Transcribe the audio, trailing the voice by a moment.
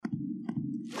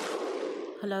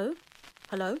Hello?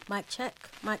 Hello? Mic check?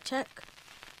 Mic check?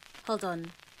 Hold on.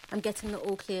 I'm getting the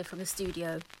all clear from the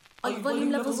studio. Are your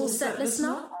volume levels all set, listener?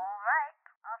 Alright,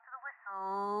 after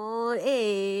the whistle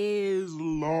Is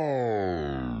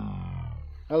long.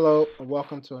 Hello, and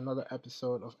welcome to another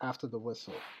episode of After the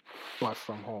Whistle, but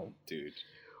from home. Dude.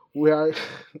 We are...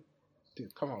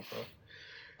 Dude, come on, bro.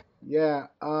 Yeah,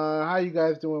 how you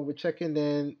guys doing? We're checking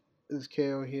in. This is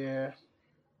KO here.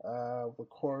 With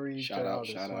Corey. Shout out.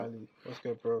 Smiley. What's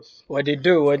good, bros? What they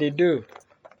do?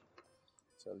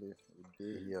 Charlie,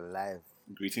 you're live.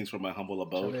 Greetings from my humble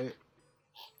abode. Charlie.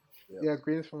 Yeah,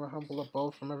 greetings from a humble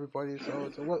abode from everybody.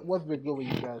 So what's been good with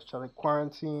you guys, Charlie?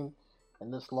 Quarantine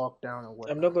and this lockdown and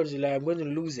what? I'm not going to lie. I'm going to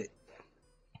lose it.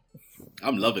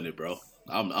 I'm loving it, bro.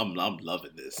 I'm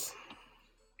loving this.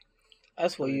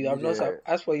 As for you, I'm not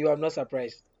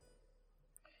surprised.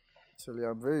 Charlie,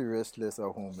 I'm very restless at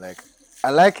home. Like, I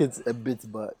like it a bit,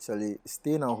 but Charlie,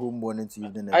 staying at home morning to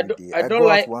evening every day. I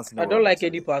don't like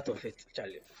any part of it,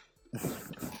 Charlie. I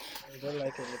don't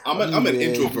like any part. I'm an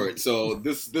introvert, so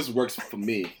this works for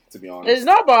me, to be honest. It's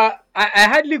not about I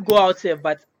hardly go out here,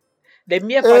 but the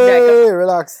mere fact Hey, that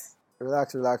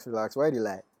relax. Why do you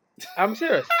lie? I'm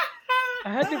serious.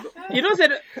 I hardly go, you know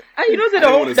said I the don't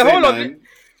whole wanna the say, whole of man.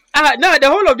 the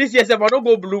whole of this year, I don't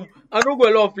go Bloom. I don't go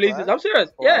a lot of places. What? I'm serious.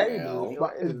 Why Yeah. you do?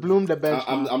 But it's Bloom the bench.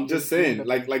 I'm just saying,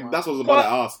 like that's what I was about to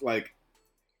ask. Like,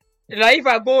 Like if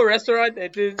I go restaurant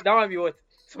and things, that one be what?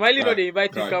 Smiley Right, know they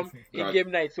invite you right, come in right.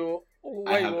 game night. So I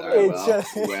why have,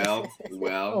 you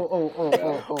well.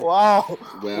 Oh. Wow.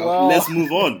 Well, let's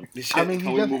move on. I mean,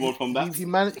 Can we move on from that? He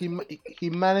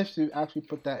managed to actually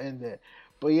put that in there,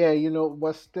 but yeah,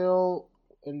 we're still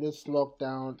in this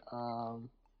lockdown.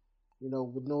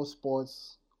 With no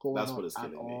sports going That's on what is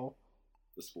at killing me. all.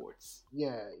 The sports.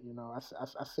 Yeah,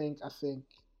 I think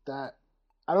that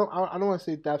I don't want to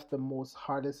say that's the most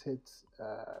hardest hit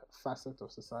facet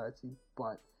of society,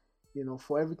 but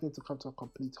for everything to come to a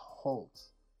complete halt.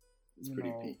 It's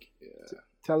pretty peak. Yeah.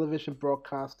 Television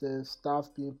broadcasters, staff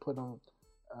being put on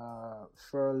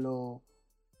furlough,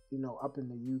 up in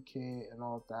the UK and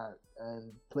all that,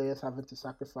 and players having to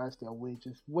sacrifice their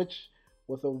wages, which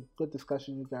was a good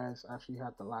discussion you guys actually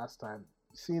had the last time,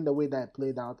 seeing the way that it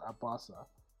played out at Barca.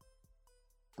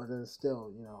 But then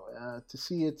still, to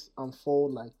see it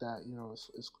unfold like that,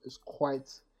 it's quite,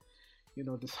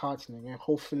 disheartening. And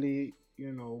hopefully,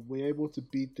 we're able to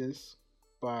beat this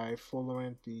by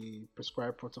following the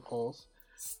prescribed protocols.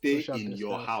 Stay Social in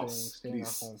your distancing, house, staying at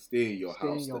please. home. Stay in your Stay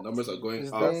in house. your- The numbers are going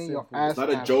Is up. that Stay in your simple? ass It's not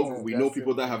a at joke. home. We That's know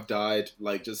people simple. that have died.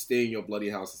 Like, just stay in your bloody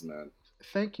houses, man.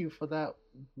 Thank you for that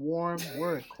warm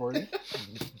word, Corey.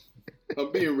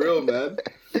 I'm being real, man.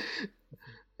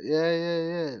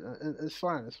 Yeah. It's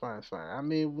fine. I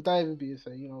mean, without even being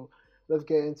said, let's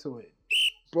get into it.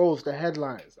 Bros, the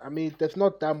headlines. I mean, there's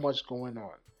not that much going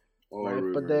on,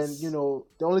 right? But then, the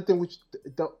only thing which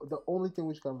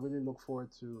we can really look forward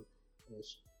to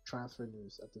is transfer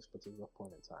news at this particular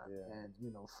point in time. Yeah. And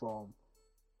from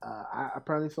I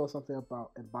apparently saw something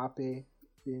about Mbappe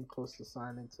being close to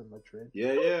signing to Madrid.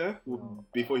 Yeah.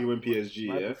 Before he went PSG,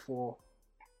 Right yeah. before.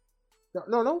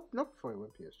 No, not before he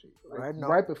went PSG. Right now?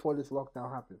 Right before this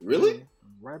lockdown happened. Really?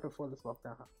 Right before this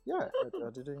lockdown happened. Yeah. I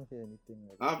didn't hear anything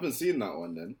like I haven't seen that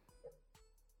one then.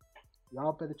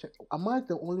 Y'all better check. Am I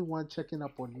the only one checking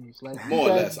up on news? Like More or you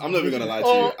guys- less. I'm not even gonna lie to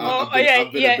Oh, you. oh,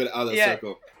 I've been yeah, a bit out of the yeah.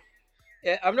 circle.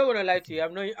 Yeah, I'm not gonna lie to you.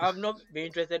 I'm not being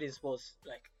interested in sports.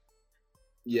 Like,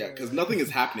 Yeah, because nothing is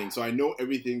happening. So I know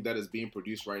everything that is being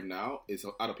produced right now is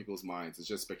out of people's minds. It's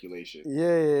just speculation.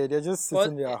 Yeah, they're just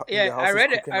sitting there. yeah, I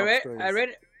read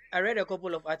a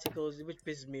couple of articles which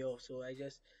pissed me off, so I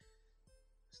just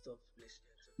stopped listening.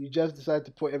 You just decided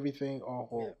to put everything on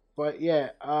hold. Yeah. But yeah,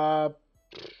 I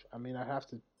mean, I have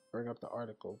to bring up the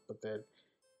article, but then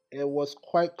it was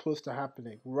quite close to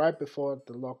happening right before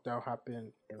the lockdown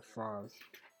happened in France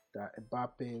that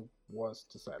Mbappe was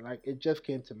to sign. Like, it just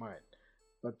came to mind.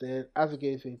 But then, as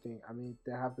against anything, I mean,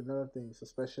 there have been other things,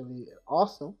 especially in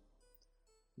Arsenal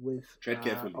with Tread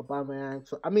carefully. Aubameyang.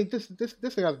 So, I mean, this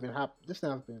thing has been This thing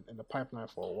has been in the pipeline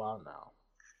for a while now.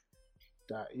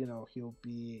 That he'll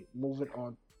be moving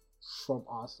on from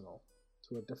Arsenal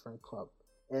to a different club,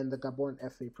 and the Gabon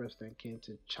FA president came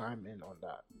to chime in on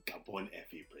that. Gabon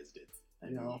FA president. I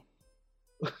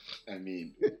You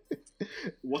mean,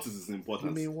 what is his You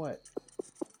importance? mean what?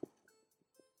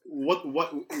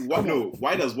 What? No.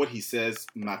 Why does what he says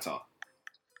matter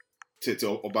to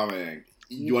Aubameyang?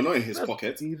 You are not in his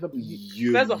pocket. He's a,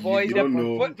 First of all, you don't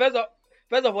know.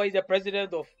 First of all, he's the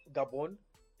president of Gabon,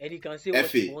 and he can say what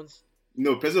he FA. wants.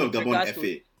 No, president of With Gabon regards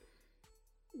to- FA.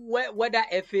 whether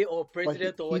FA or But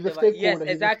president or he's a whatever. Yes,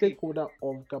 stakeholder. exactly. He's a stakeholder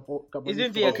of Gabonese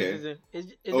Isn't he a football. Okay. citizen? It's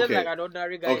just Okay. like an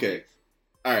ordinary guy. Okay.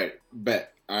 All right,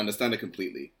 bet. I understand it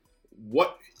completely.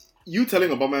 What you telling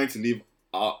Aubameyang to leave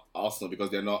Arsenal because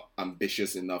they're not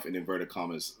ambitious enough in inverted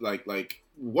commas? Like,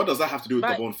 what does that have to do with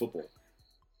But- Gabon football?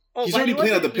 Oh, He's but already he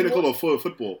playing at the wasn't- he pinnacle wa- of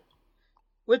football.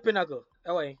 With Pinnacle.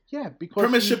 Oh, wait. Yeah, because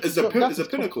Premiership is a that's is a his top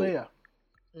pinnacle. player.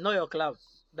 Not your club.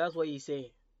 That's what he's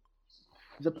saying.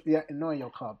 Yeah, not in your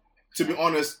club. To be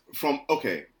honest, if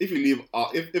you leave,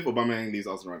 if Aubameyang leaves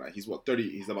Arsenal right now, he's what 30?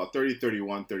 He's about 30,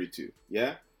 31, 32.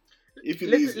 Yeah. If he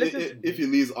leaves, if he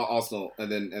leaves Arsenal,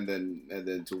 and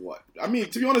then to what? I mean,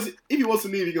 to be honest, if he wants to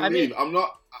leave, he can leave.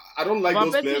 I don't like Van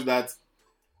those Persie- players that.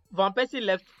 Van Persie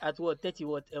left at what 30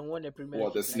 and won a Premier.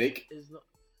 What, the League. snake? It's not.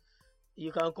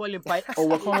 You can call him Python. Oh,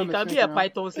 we're calling He him can a be snake a now.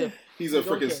 Python self. He's a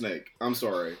Don't freaking care. snake. I'm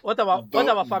sorry. What about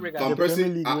Fabregas? Van The Premier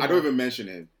Persie, League I winner. don't even mention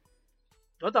him.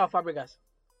 What about Fabregas?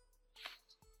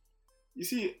 You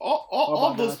see, What all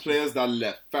about those that? players that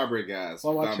left, Fabregas,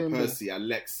 What about Van Chamberlain? Persie,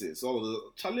 Alexis, all of the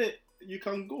Charlie, you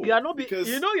can go. You are not because,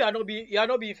 you are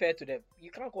not being fair to them.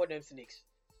 You can't call them snakes.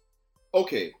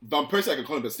 Okay, Van Persie, I can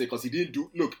call him a snake because he didn't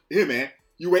do. Look, hey man,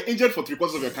 you were injured for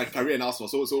 3/4 of your career in Arsenal.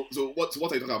 So what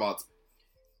are you talking about?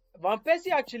 Van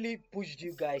Persie actually pushed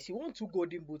you guys. He won 2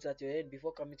 golden boots at your end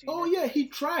before coming to you. Oh yeah, he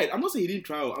tried. I'm not saying he didn't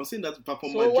try. I'm saying that from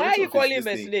So why are you calling him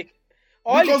a snake?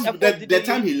 All Because his efforts the didn't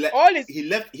time lead- he left, all his- he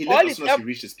left all as his soon as he eff-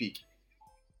 reached his peak,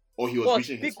 or he was Boss,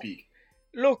 reaching his peak.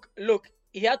 Look,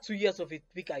 he had 2 years of his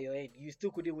peak at your end. You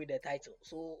still couldn't win the title,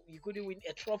 so you couldn't win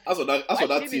a trophy. That's what that Why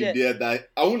team should he be there. That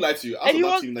I won't lie to you. And That's he what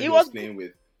that was- team that he he was was- playing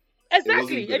with.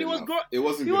 Exactly, good and he was enough. It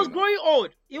wasn't. He good was enough. growing old.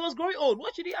 He was growing old.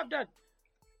 What should he have done?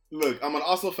 Look, I'm an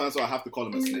Arsenal fan, so I have to call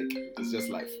him a snake. It's just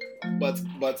life. But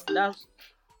That's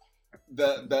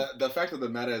the fact of the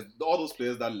matter is, all those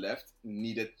players that left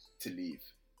needed to leave.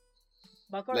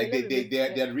 Like they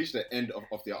had reached the end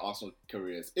of their Arsenal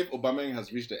careers. If Aubameyang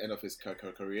has reached the end of his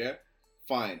career,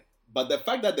 fine. But the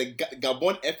fact that the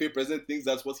Gabon FA president thinks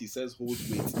that's what he says holds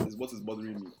weight is what is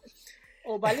bothering me.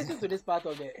 Oh, but listen to this part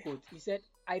of the quote. He said,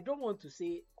 "I don't want to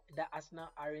say that Arsenal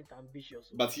aren't ambitious."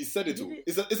 But he said it He too.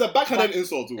 did- It's a backhanded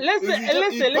insult too.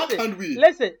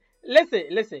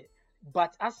 Listen.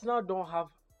 But Arsenal don't have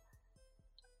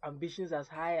ambitions as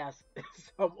high as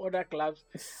some other clubs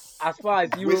as far as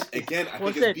Europe. Which again, I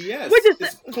think concerned. is BS. Which is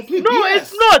it's complete no, BS.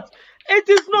 it's not. It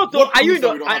is not. What Are you proves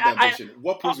that we don't have the ambition?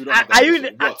 What proves we don't have the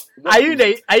ambition? What Are you proves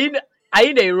it? are you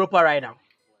in the Europa right now?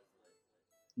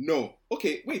 No.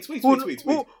 Okay, wait. Who What you're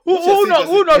saying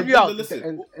knocked you out?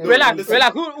 listen, Relax. listen.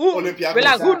 Who Olympiacos.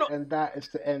 relax? Who And that is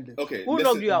to end it. Okay, Who listen.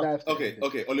 knocked you out? That's to Okay, end it.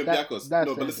 okay, Olympiacos. That's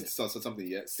No, but it. listen to something,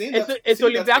 yeah. Saying It's that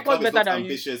Olympiacos a club is better not than you.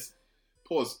 ambitious.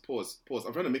 Pause.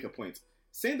 I'm trying to make a point.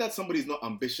 Saying that somebody is not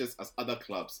ambitious as other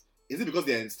clubs, is it because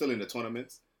they're still in the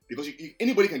tournament? Because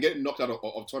anybody can get knocked out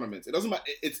of tournaments. It doesn't matter.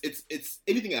 It's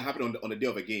anything can happen on the day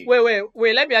of a game. Wait.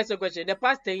 Let me ask you a question. The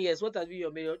past 10 years, what has been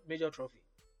your major trophy?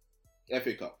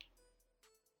 FA Cup.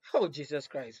 Oh Jesus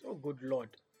Christ! Oh good Lord!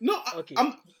 No, Okay.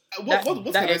 what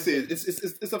can I ends say? it.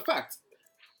 It's a fact.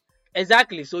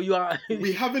 Exactly. So you are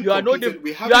We haven't you are no competed. different. We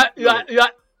You haven't.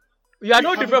 are we no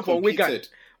haven't different from Wigan. competed.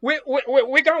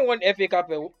 Wigan won FA Cup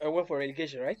and went for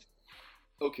relegation, right?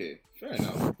 Okay, fair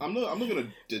enough. I'm not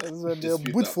gonna They're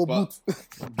dispute boot that, for but,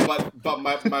 boot. but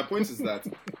my point is that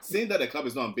saying that the club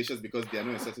is not ambitious because they are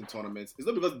not in certain tournaments, it's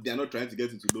not because they are not trying to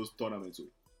get into those tournaments.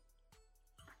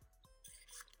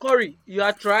 Corey, you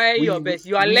are trying your best.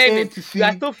 You are we learning. aim to see- You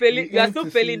are still failing. we You are aim still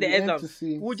to failing see- the we aim to exams.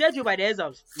 see. We'll judge you by the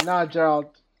exams. Nah, Gerald.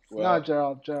 Well-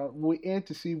 Gerald. We aim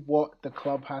to see what the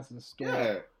club has in store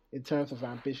Yeah, in terms of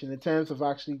ambition, in terms of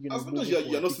actually, as long as moving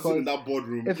you're not forward, sitting in because that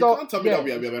boardroom, it's you all- can't tell me yeah.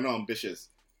 that we are not ambitious.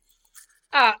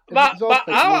 But all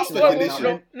how?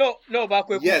 speculation. No.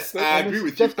 But Yes, I and agree it's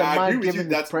with you. just a I man agree with you giving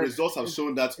that his pre- results have it's-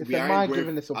 shown that it's we a aren't man going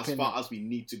giving his as opinion. far as we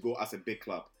need to go as a big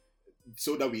club.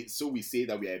 So we say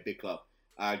that we are a big club.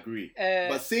 I agree.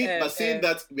 But saying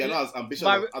that we are not as ambitious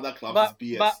as other clubs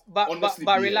is BS. Honestly,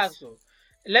 but BS. relax. So.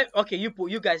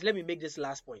 You guys. Let me make this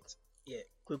last point. Yeah,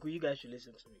 quickly. You guys should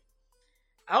listen to me.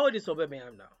 How old is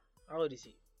Aubameyang now? How old is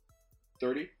he?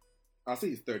 30? I'll say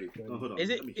he's 30. No, hold on. Is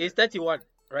it? Let me He's check. 31,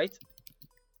 right?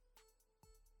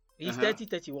 He's Uh-huh. 30,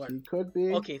 31. he could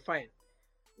be. Okay, fine.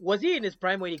 Was he in his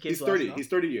prime when he came He's to 30. Arsenal? He's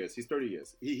 30 years. He's 30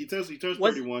 years. He turns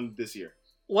Was- 31 this year.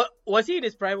 What was he in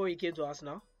his prime when he came to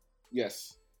Arsenal?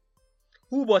 Yes.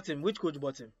 Who bought him? Which coach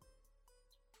bought him?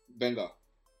 Wenger.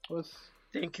 Was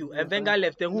Thank you. Yeah, And Wenger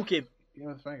left. Then who came? he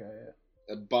was Wenger,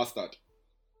 A bastard.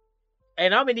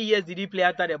 And how many years did he play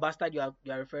after the bastard you are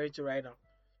referring to right now?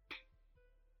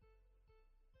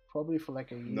 Probably for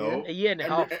like a year. No. A year and a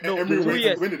half. No, Emery 2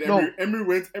 years. When did Emery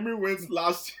went? Emery went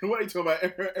last. What are you talking about?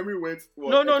 Emery went.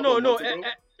 No. No.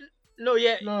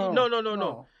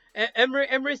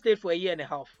 Emery stayed for a year and a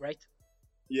half, right?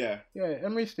 Yeah. Yeah,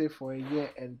 Emery stayed for a year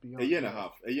and beyond. A year and a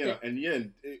half.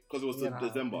 Because it was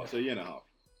December, so a year and a half.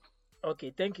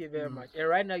 Okay, thank you very much. And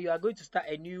right now you are going to start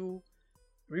a new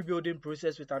rebuilding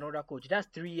process with another coach. That's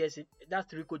 3 years.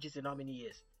 That's 3 coaches in how many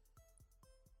years?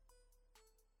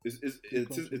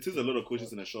 It is a lot of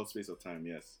coaches in a short space of time.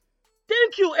 Yes.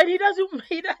 Thank you. And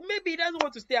maybe he doesn't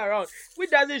want to stay around,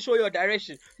 which doesn't show your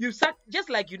direction. You sacked,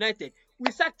 just like United.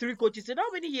 We sacked 3 coaches in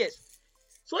how many years?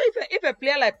 So if a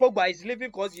player like Pogba is leaving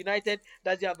because United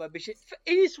doesn't have ambition,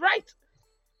 he's right.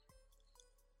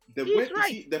 The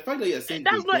fact that you're saying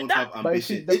they don't have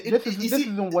ambition. This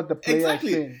isn't what the player is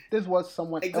saying. This is what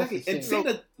someone else is saying. And saying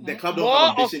that the club don't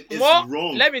have ambition is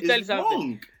wrong. Let me tell you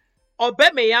something.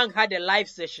 Aubameyang had a live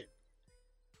session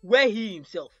where he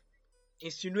himself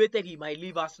insinuated he might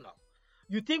leave Arsenal.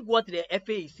 You think what the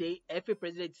FA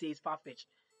president says is far-fetched?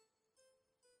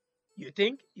 You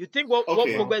think what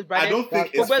Pogba's brother? I don't think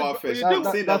it's far-fetched. I'm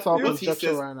saying that's that all what he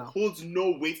says right now holds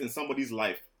no weight in somebody's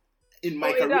life. In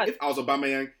my career, if I was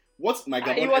Aubameyang, what my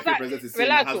Gabon FA president is saying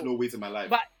has no weight in my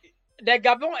life. But the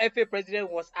Gabon FA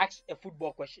president was asked a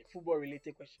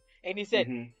football-related question, and he said,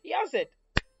 he answered,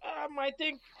 I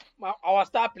think our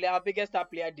biggest star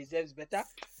player deserves better,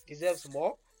 deserves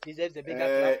more, deserves a bigger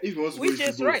club. If he wants to which go,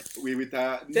 is right. We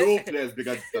retire. No players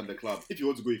bigger than the club. If you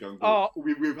want to go, you can go.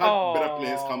 We've had better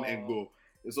players come and go.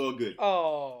 It's all good.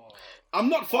 I'm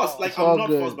not forced. I'm not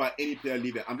forced by any player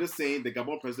leaving. I'm just saying the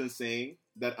Gabon president saying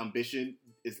that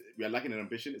we are lacking in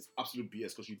ambition is absolute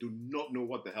BS because you do not know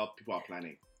what the hell people are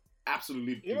planning.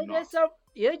 Absolutely do not.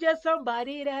 You're just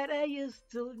somebody that I used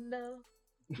to know.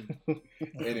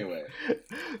 Anyway,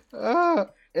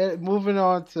 moving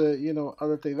on to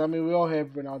other things. I mean, we all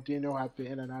have Ronaldinho have been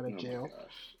in and out of jail,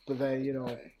 but then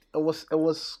it was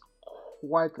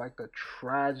quite like a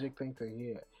tragic thing to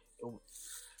hear.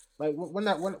 Like when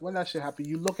that shit happened,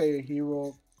 you look at your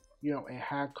hero, in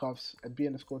handcuffs and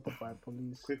being escorted by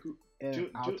police. I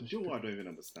don't even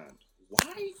understand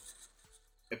why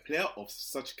a player of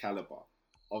such caliber,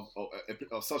 of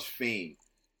such fame.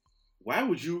 Why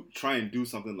would you try and do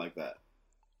something like that?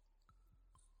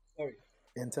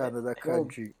 Enter another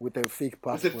country with a fake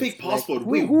passport. With a fake passport.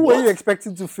 Who are you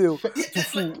expecting to fool? Fame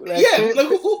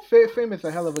is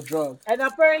a hell of a drug. And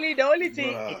apparently the only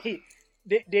thing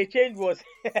they changed was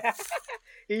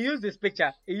he used his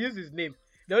picture. He used his name.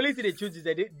 The only thing they changed is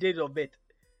the date of birth.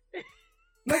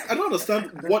 I don't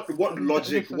understand what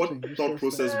logic, what thought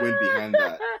process went behind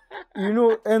that.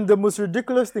 And the most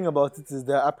ridiculous thing about it is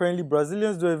that apparently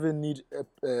Brazilians don't even need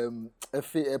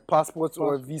a passport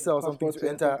or a visa or something to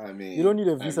enter. I mean, you don't need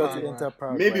a visa to enter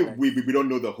Paraguay. Maybe we don't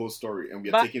know the whole story and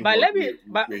we are taking but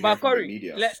what but Corey, the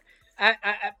media.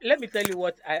 Let me tell you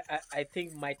what I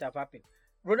think might have happened.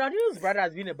 Ronaldinho's brother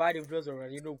has been a bad influence on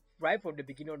Ronaldinho right from the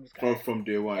beginning of his career. From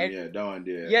day one, that one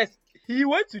there. Yes, he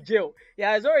went to jail. He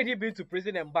has already been to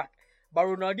prison and back. But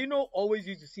Ronaldinho always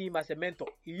used to see him as a mentor.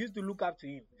 He used to look up to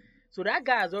him. So that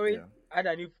guy has already had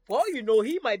an influence. For all you know,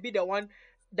 he might be the one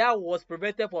that was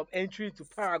prevented from entry to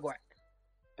Paraguay.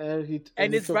 And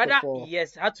his brother,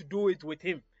 had to do it with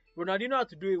him. Ronaldinho had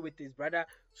to do it with his brother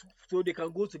so they can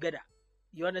go together.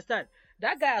 You understand?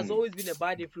 That guy has always been a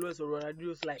bad influence on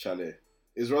Ronaldinho's life. Charlie.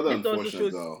 It's rather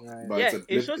unfortunate though, but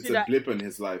it's a blip in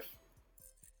his life.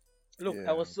 Look,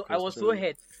 I was so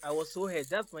hurt.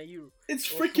 That's my hero. It's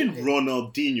freaking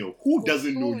Ronaldinho. Who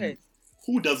doesn't know you?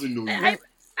 Who doesn't know you?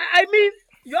 I mean,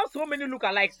 you have so many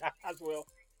lookalikes as well.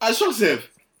 I should say,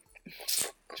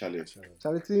 Charlie.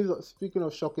 Speaking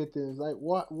of shocking things, like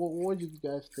what did you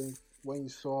guys think when you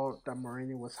saw that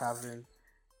Mourinho was having,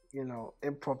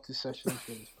 impromptu sessions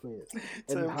with his players?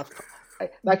 And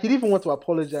he didn't even want to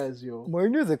apologize, yo.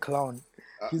 Mourinho is a clown.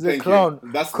 He's a clown.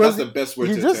 That's the best way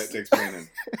to explain him.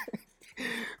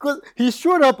 Because he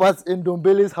showed up at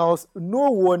Ndombele's house, no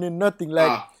warning, nothing.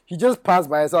 Like he just passed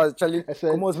by his house. Charlie,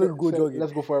 come on, let's go jogging.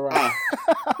 Let's go for a ride.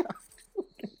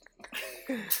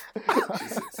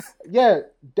 Yeah,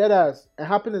 deadass. It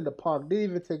happened in the park. They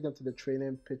didn't even take them to the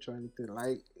training pitch or anything.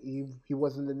 Like he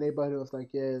was in the neighborhood. He was like,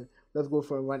 yeah, let's go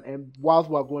for a run. And whilst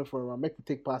we're going for a run, make the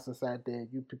take pass inside there.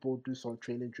 You people do some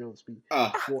training drills. We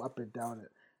go up and down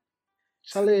it.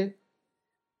 Charlie,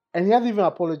 and he hasn't even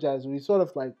apologized. He sort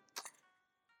of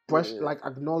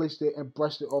acknowledged it and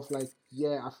brushed it off. Like,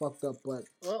 yeah, I fucked up, but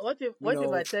what if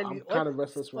I tell you? Kind of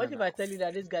restless what if I tell you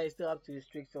that this guy is still up to his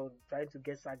tricks on trying to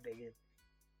get sacked again?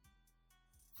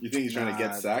 You think he's trying to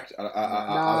get sacked?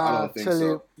 I don't think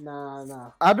so.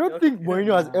 Nah. I don't think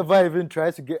Mourinho has ever even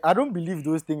tried to get. I don't believe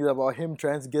those things about him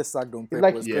trying to get sacked on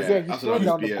purpose. Like, he's throwing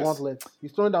down the gauntlet.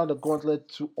 He's throwing down the gauntlet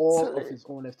to all of his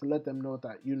owners to let them know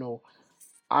that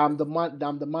I'm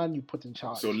the man you put in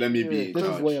charge. So let me be in charge.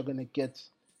 This is where you're gonna get.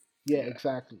 Yeah,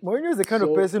 exactly. Mourinho is the kind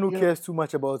of person who cares too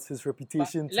much about his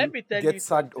reputation to get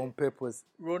sacked on purpose.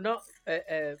 Mourinho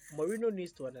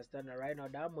needs to understand that right now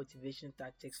that motivation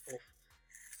tactics of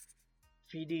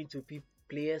feeding into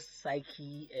players'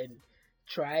 psyche and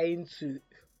trying to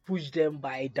push them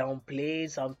by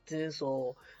downplaying some things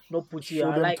or not putting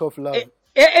show them tough love.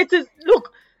 It is.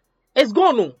 Look, it's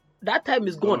gone. No, that time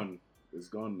is gone. It's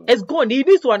gone. No. It's gone. He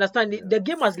needs to understand the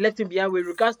game has left him behind with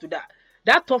regards to that.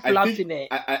 That tough love in there.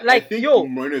 I think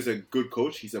Mourinho is a good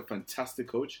coach. He's a fantastic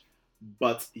coach,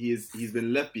 but he's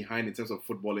been left behind in terms of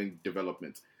footballing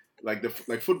development. Like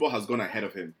football has gone ahead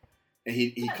of him, and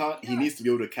he can't. He needs to be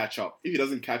able to catch up. If he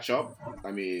doesn't catch up, I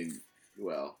mean,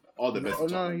 well, all the best. He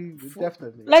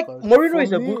definitely. Like Mourinho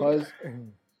is a good because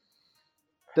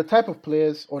the type of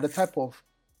players or the type of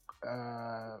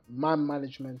man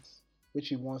management which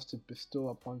he wants to bestow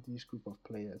upon these group of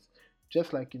players,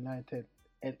 just like United.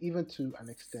 And even to an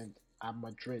extent at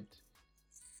Madrid,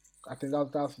 I think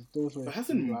those were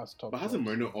the last top. But hasn't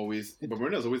Mourinho always? But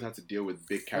Mourinho has always had to deal with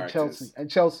big characters. And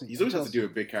Chelsea. He's always had to deal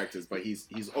with big characters, but he's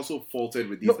also faltered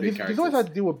with these big characters. He's always had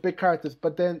to deal with big characters,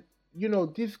 but then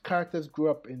these characters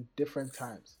grew up in different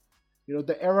times.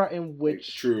 The era in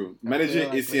which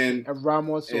managing Essien and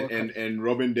Ramos and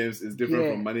Robin Dems is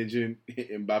different from managing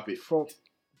Mbappe. From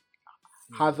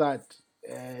Hazard.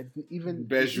 Even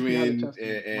Bergwijn,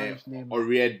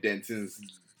 Aurier, Dentons,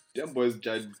 them boys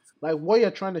judge. Like what you're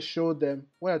trying to show them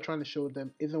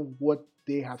isn't what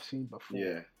they have seen before.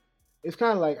 Yeah, it's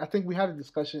kind of like I think we had a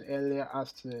discussion earlier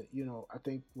as to I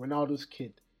think Ronaldo's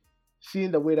kid, seeing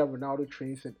the way that Ronaldo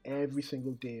trains him every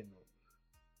single day.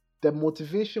 The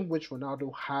motivation which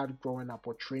Ronaldo had growing up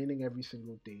or training every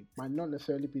single day might not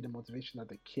necessarily be the motivation that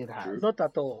the kid has. Not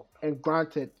at all. And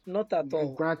granted, not at all.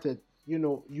 And granted.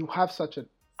 You have such an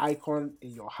icon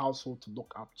in your household to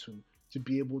look up to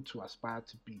be able to aspire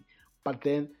to be. But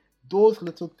then those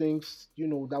little things,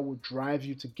 that will drive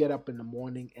you to get up in the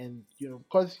morning and,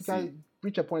 because you can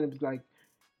reach a point and be like,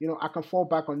 I can fall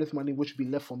back on this money which will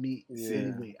be left for me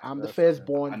anyway. I'm the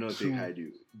firstborn. I know they hide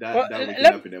you. That waking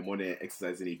up in the morning and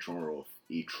exercising a tron roll.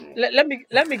 Let me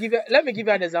give you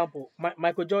an example.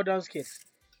 Michael Jordan's kids.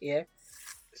 Yeah.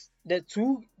 The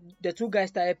two guys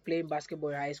started playing basketball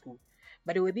in high school.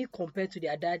 But they will be compared to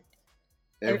their dad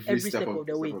every step of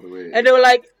the way. And they were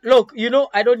like, look,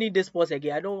 I don't need this sports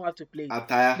again. I don't have to play.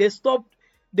 They stopped.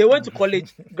 They went to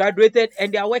college, graduated,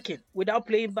 and they are working without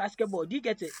playing basketball. Do you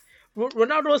get it?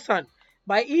 Ronaldo's son,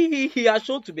 but he has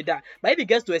shown to be that. But if he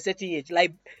gets to a certain age,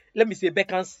 like, let me say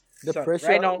Beckham's son, pressure,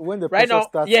 right now, when the pressure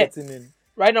starts setting in.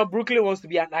 Right now, Brooklyn wants to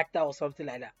be an actor or something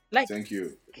like that. Like, thank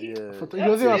you. Yeah. He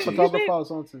was even a photographer or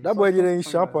something. That boy didn't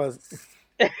sharpers.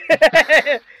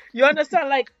 You understand?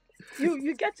 Like,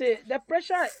 you get it. The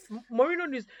pressure. Mourinho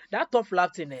needs that tough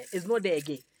love in there. It's not there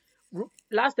again.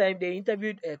 Last time they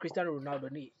interviewed Cristiano Ronaldo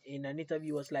in an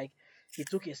interview, was like he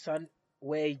took his son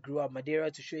where he grew up,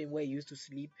 Madeira, to show him where he used to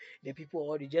sleep. The people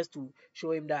ordered just to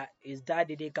show him that his dad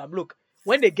didn't come. Look,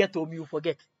 when they get home, you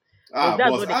forget. That's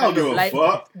boss, I don't give a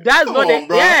fuck. That's Come not on,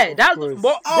 bro. Yeah, that's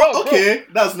bro. Okay,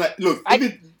 that's not. Look,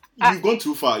 you've gone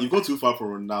too far. You've gone too far for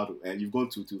Ronaldo, and you've gone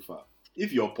too far.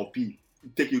 If you're Poppy,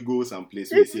 take you go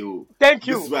someplace. You say, "Oh, thank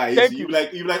you." This is where thank you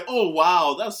like. You like, "Oh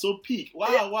wow, that's so peak. Wow,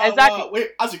 exactly. Wow." Wait,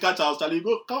 as you catch out, Charlie, you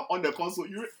go come on the console.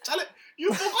 You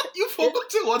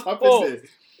forgot what happened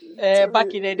there.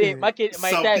 Back in the day, my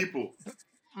time, people.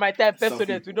 My time,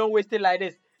 president, we don't waste it like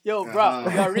this. Yo, bro,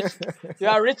 you are rich. You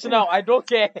are rich now. I don't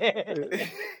care.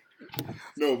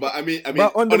 No, but I mean,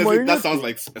 honestly, that sounds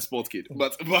like a sports kid.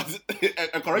 But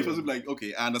a correct person like,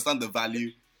 okay, I understand the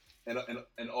value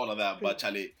and all of that, but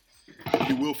Charlie,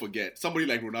 you will forget. Somebody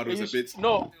like Ronaldo is a bit.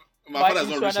 No, my father's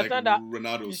not rich like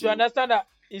Ronaldo. You should understand that.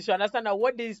 You should understand that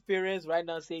what these parents right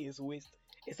now say is waste.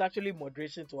 It's actually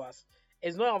moderation to us.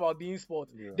 It's not about being sport.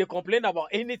 Yeah. They complain about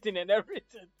anything and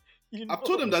everything. I've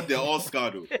told them that they're all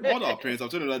scarred. All our parents, I've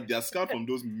told them that they're scarred from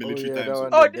those military times.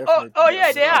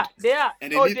 Yeah, they are.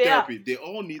 And they need therapy. They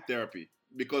all need therapy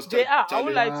because they are. I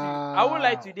won't lie to you. I won't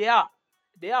lie to you. They are.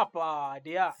 They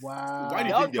are. Wow. Why do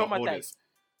you think they're hoarders?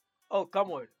 Oh,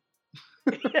 come on.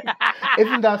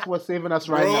 Isn't that what's saving us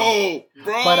right now?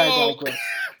 Bro.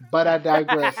 But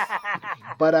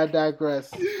I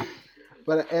digress.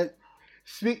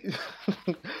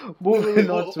 Moving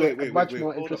on to a much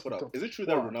more interesting topic. Is it true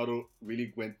that Ronaldo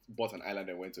really bought an island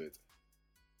and went to it?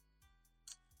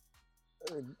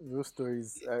 Those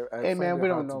stories. Hey man, we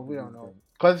don't know.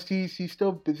 Because he's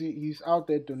still busy. He's out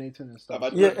there donating and stuff.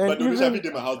 But and even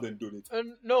in my house, then donate.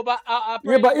 No, but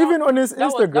but even on his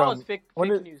Instagram, that was fake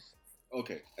news.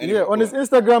 Okay. Anyway, on his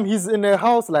Instagram, he's in a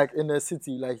house like in a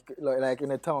city, like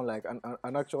in a town, like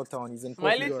an actual town. He's in.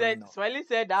 Smiley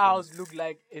said that house looked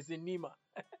like it's in Nima.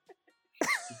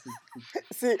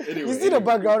 See, you see the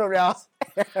background of the house.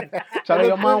 Charlie,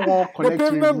 your man won't connect the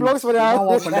pavement blocks for the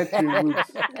house.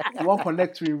 You won't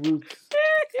connect to your roots.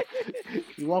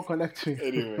 You won't connect to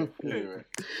your roots. Anyway.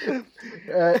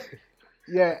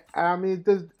 Yeah, I mean,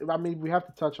 we have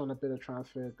to touch on a bit of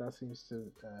transfer that seems to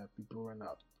be brewing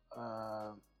up.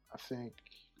 I think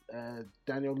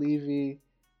Daniel Levy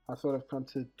has sort of come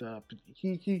to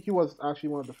he was actually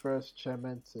one of the first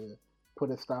chairmen to put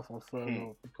his staff on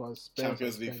furlough because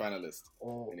Champions League finalist.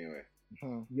 Anyway,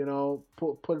 you know,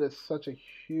 put such a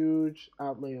huge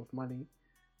outlay of money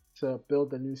to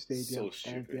build a new stadium,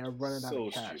 and they are running out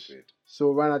of cash. Stupid.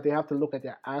 So right now they have to look at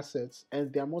their assets,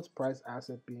 and their most prized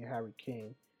asset, being Harry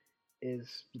Kane,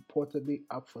 is reportedly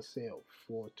up for sale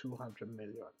for $200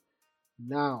 million.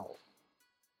 Now,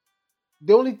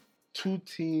 the only two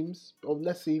teams, or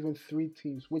let's say even three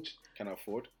teams, which can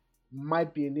afford,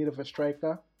 might be in need of a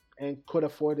striker and could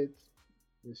afford it,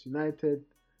 is United,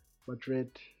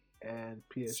 Madrid, and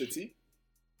PSG. City?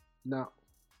 Now,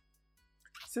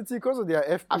 City, because of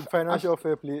their financial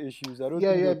fair play issues, I don't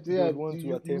think they want to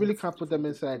attempt. You really can't put them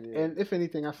inside. Yeah. And if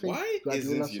anything, I think why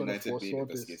isn't United being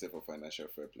investigated for financial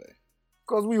fair play?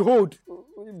 Because we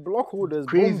block holders,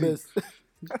 bombers.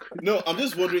 No, I'm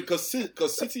just wondering because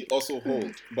City also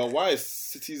hold, but why is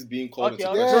City's being called into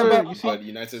question? But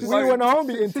United? When I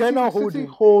be internal holding,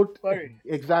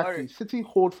 exactly. City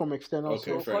hold from external.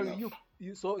 Okay, fair enough.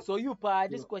 This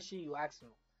question you asked me,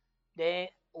 then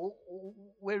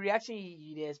what reaction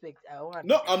you expect?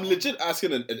 No, I'm legit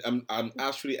asking. I'm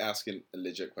actually asking a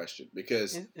legit question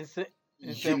because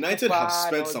United have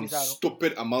spent some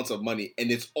stupid amounts of money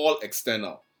and it's all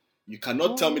external. You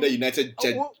cannot tell me that United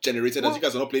generated as you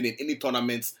guys are not playing in any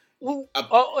tournaments. You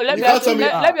can't tell me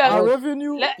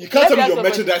your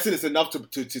merchandising is enough to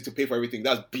pay for everything.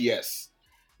 That's BS.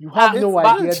 You have no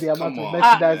idea the amount of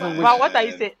merchandising. But what are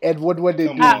you saying? Edward, what they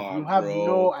do? You have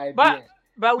no idea.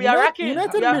 But we are racking.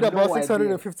 United made about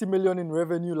 650 million in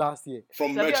revenue last year.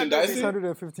 From merchandising?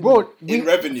 650 million. In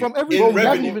revenue. In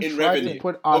revenue.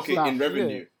 Okay, in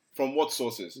revenue. Yeah. From what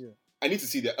sources? Yeah. I need to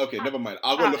see that. Okay, never mind.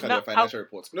 I'll go look at the financial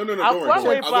reports. No, don't worry. I'll go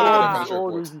look at the financial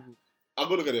reports. I'll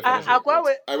go look at the financial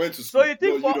reports. I went to school. You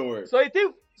don't worry. So you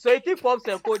think Pops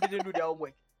and Co didn't do their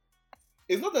homework?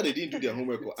 It's not that they didn't do their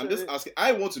homework. I'm just asking.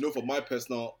 I want to know for my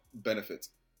personal benefit.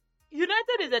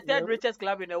 United is the third richest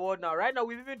club in the world now. Right now,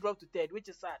 we've even dropped to third, which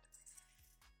is sad.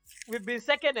 We've been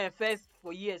second and first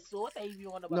for years. So what are you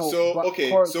on about? So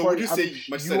would you say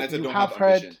Manchester United don't have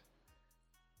ambition?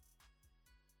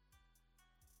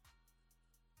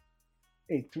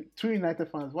 Hey, two United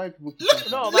fans, why people keep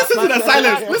listen to the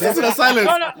silence. Listen to the silence.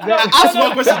 Ask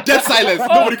one question, dead silence.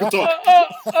 Nobody could talk.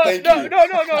 Thank you. No.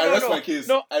 I rest my case.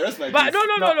 No. I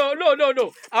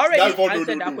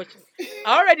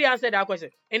already answered that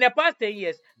question. In the past 10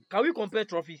 years, can we compare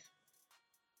trophies?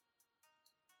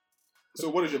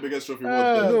 So what is your biggest trophy?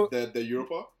 The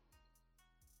Europa?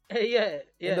 Yeah.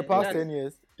 In the past 10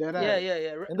 years?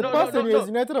 Yeah. In the past 10 years,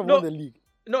 United have won the league.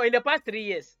 No, in the past 3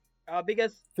 years. Our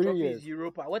biggest trophy is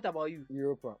Europa. What about you?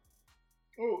 Europa.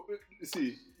 Oh,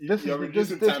 see, here's the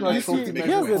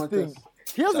thing.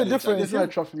 Here's the difference. It's not a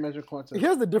trophy measure contest.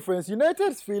 Here's the difference.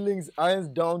 United's feelings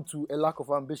aren't down to a lack of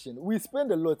ambition. We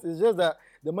spend a lot. It's just that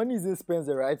the money isn't spent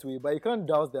the right way, but you can't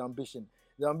doubt the ambition.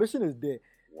 The ambition is there.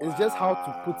 Wow. It's just how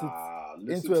to put it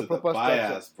into a proper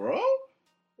bias, structure. Bro.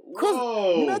 Because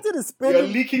United is spending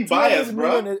you're leaking bias,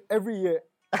 bro. Every year.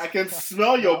 I can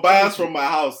smell your bias from my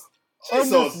house.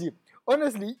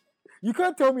 Honestly, you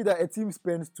can't tell me that a team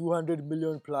spends 200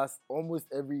 million plus almost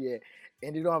every year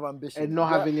and they don't have ambition. And not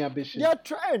have any ambition. They're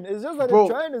trying. It's just that the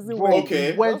trying isn't working.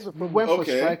 Okay. We went for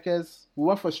strikers. We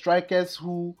went for strikers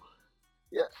who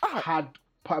had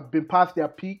been past their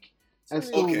peak. And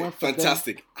still went for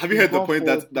fantastic. Them. Have you heard the point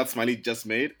that Smiley just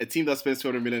made? A team that spends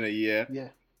 200 million a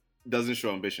year doesn't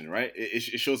show ambition, right?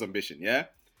 It shows ambition, yeah?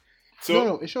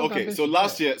 So it shows ambition. So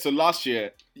last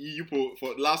year, you put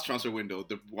for last transfer window,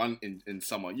 the one in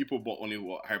summer, you bought only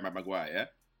Harry Maguire, yeah?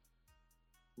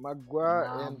 Maguire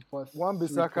and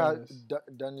Wan-Bissaka,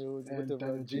 Daniel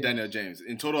James.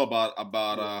 In total, about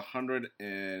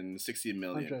 160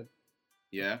 million. 100.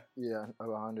 Yeah, about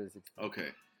 160. Okay,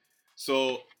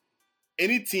 so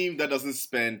any team that doesn't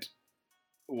spend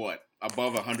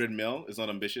above 100 mil is not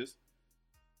ambitious.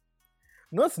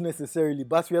 Not necessarily,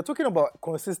 but we are talking about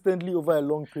consistently over a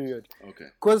long period. Okay.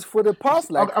 Because for the past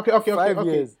 5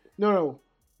 years... No.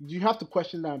 You have to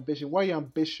question the ambition. What are you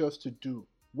ambitious to do?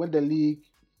 Win the league,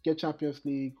 get Champions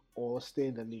League, or stay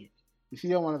in the league? Is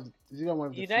either one of the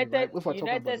United, two, right?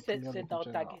 United set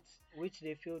out targets, which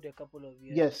they failed a couple of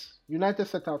years. Yes, United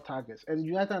set out targets, and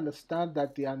United understand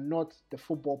that they are not the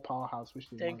football powerhouse which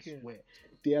they once were.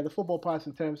 They are the football powerhouse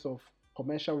in terms of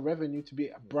commercial revenue, to be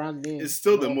a brand name. It's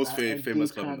still the most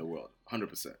famous club in the world,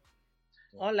 100%.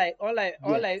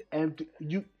 And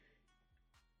you.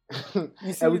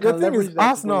 You see, the thing is,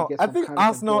 Arsenal. I think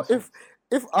Arsenal. If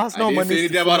Arsenal manages to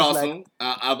anything about Arsenal,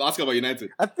 I'm asking about United.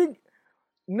 I think.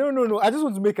 No. I just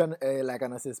want to make an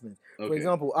assessment. Okay. For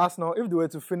example, Arsenal, if they were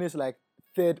to finish like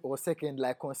third or second,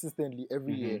 like consistently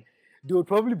every year, they would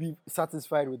probably be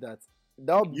satisfied with that.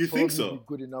 That would be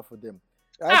good enough for them.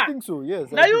 I think so.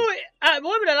 Yes. Now when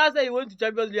was the last time you went to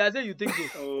Champions League? I said you think so.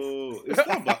 Oh,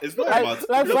 it's not about.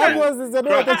 Like 5 months is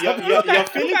You're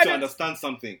failing to understand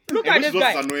something. Look at this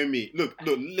guy. Annoying me. Look.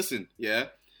 Listen. Yeah,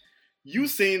 you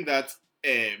saying that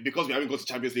because we haven't gone to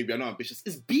Champions League, we are not ambitious.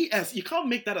 It's BS. You can't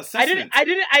make that assessment. I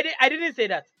didn't say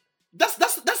that. That's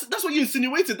what you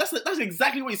insinuated. That's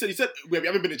exactly what you said. You said we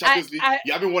haven't been in Champions League.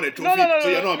 You haven't won a trophy, so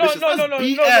you're not ambitious. That's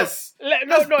BS.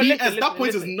 That's BS. That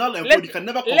point is null and void. You can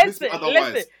never convince me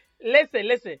otherwise.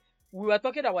 Listen. We were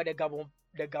talking about the Gabon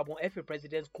FA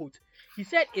president's quote. He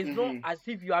said it's not as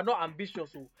if you are not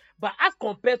ambitious, but as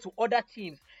compared to other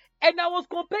teams. And I was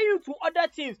comparing to other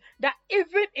teams that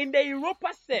even in the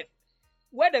Europa set,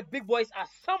 where the big boys are,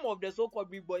 some of the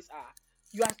so-called big boys are,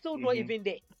 you are still not even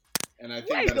there. And I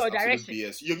think that's absolute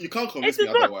BS. You can't convince me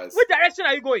otherwise. Which direction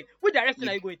are you going?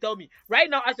 Tell me. Right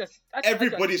now,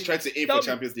 everybody's trying to aim for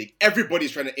Champions League.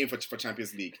 Everybody's trying to aim for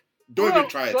Champions League. Don't even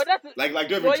try it. Don't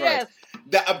even try it.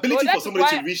 The ability for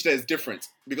somebody to reach there is different.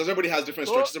 Because everybody has different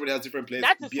structures, everybody has different players.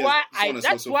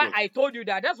 That's why I told you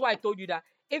that.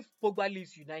 If Pogba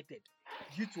leaves United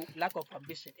due to lack of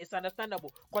ambition, it's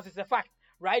understandable. Because it's a fact.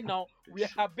 Right now, we are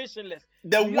ambitionless.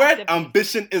 The word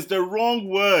ambition is the wrong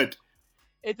word.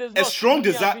 It is a strong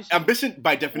desire. Ambition,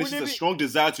 by definition, is a strong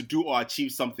desire to do or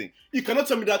achieve something. You cannot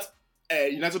tell me that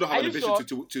United don't have an ambition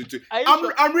to.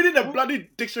 I'm reading the bloody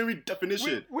dictionary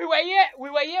definition. We were here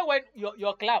when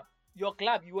your club, you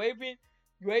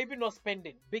were even not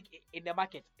spending big in the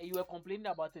market, and you were complaining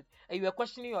about it, and you were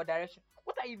questioning your direction.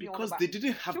 What are you even because they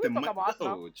didn't have the money.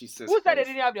 Oh, Jesus! Who said they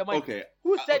didn't have the money? Okay.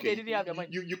 Who said they didn't have the money?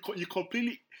 You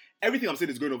completely. Everything I'm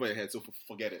saying is going over your head, so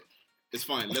forget it. It's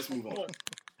fine. Let's move on.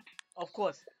 Of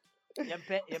course. You're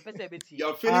failing to understand.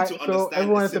 So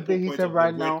everyone has a big he said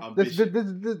right now. But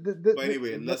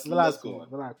anyway, let's go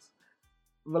on.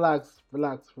 Relax.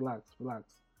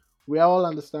 We all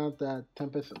understand that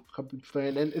Tempest can be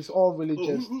trained, and it's all really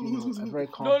just a very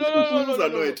calm discussion. Who's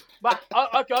annoyed? But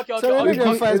okay. So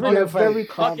it'll be a very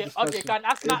calm discussion. Okay, can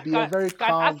Arsenal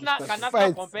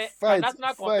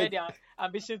compare their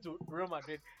ambition to Real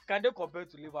Madrid? Can they compare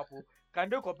to Liverpool? Can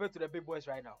they compare to the big boys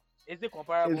right now? Is it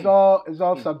comparable? It's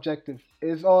all subjective.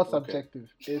 It's all subjective.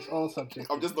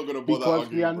 I'm just not gonna bother because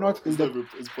arguing, we are not in the.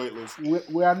 It's pointless.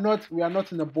 We are not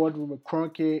in the boardroom with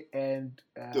Kroenke and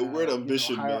the word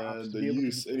ambition, man. The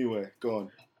use. Anyway, go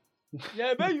on.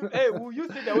 Yeah, man. Will you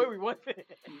say the way we want it?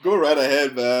 Go right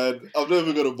ahead, man. I'm not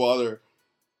even gonna bother.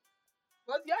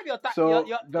 But you have your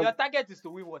target is to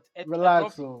win what?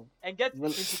 Relax, and get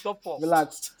into top 4.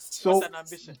 Relax. So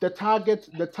the target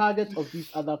of these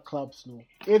other clubs,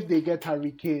 if they get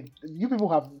Harry Kane, you people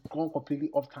have gone completely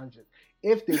off tangent.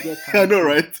 If they get Harry I know,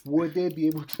 right? Would they be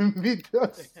able to meet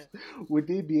those? Would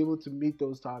they be able to meet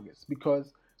those targets?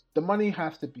 Because the money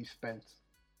has to be spent,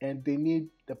 and they need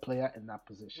the player in that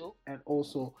position. Nope. And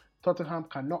also, Tottenham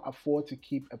cannot afford to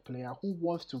keep a player who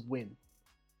wants to win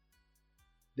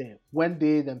there when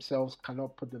they themselves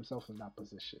cannot put themselves in that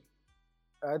position.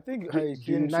 I think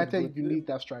United, you need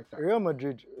that striker. Real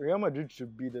Madrid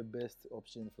should be the best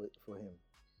option for him.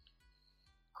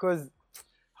 Because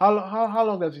how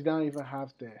long does Zidane even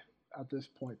have there at this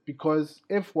point? Because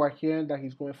if we're hearing that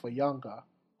he's going for younger,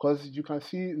 because you can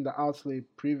see in the outlay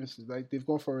previously, like they've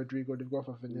gone for Rodrigo, they've gone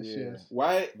for Vinicius. Yeah.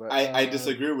 Why? But, I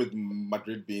disagree with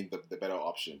Madrid being the better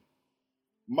option.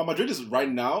 Madrid is right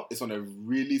now. It's on a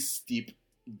really steep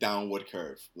downward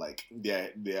curve. Like they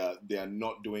are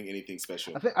not doing anything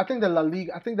special. I think the La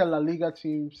Liga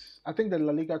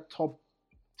top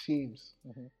teams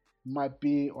might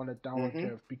be on a downward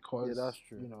curve because that's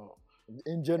true.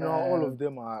 In general, all of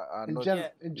them are in not.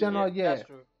 General, that's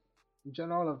true. In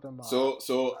general, all of them are.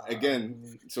 So again,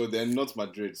 so they're not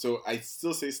Madrid. So I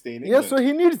still say stay in England. England. Yeah, so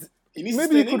he needs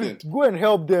maybe he could go and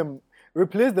help them.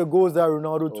 replace the goals that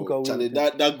Ronaldo took away. Charlie,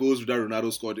 that goals that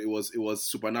Ronaldo scored, it was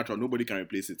supernatural. Nobody can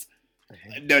replace it.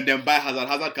 Then by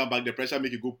Hazard come back, the pressure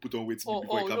make you go put on weight before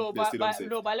he comes.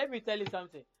 But let me tell you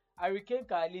something. Harry Kane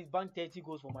can at least bank 30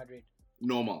 goals for Madrid.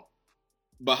 Normal.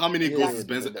 But how many goals is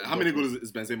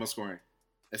Benzema scoring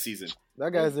a season?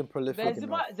 That guy isn't prolific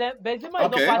Benzema is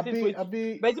not passing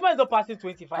 20. Benzema is not passing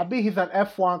 25. He's an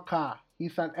F1 car.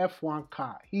 He's an F1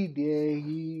 car.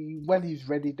 He when he's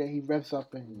ready, then he revs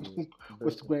up and he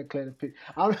goes to go and clear the pitch.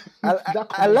 I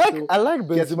like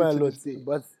Benzema a lot,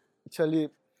 but actually,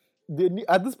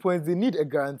 at this point they need a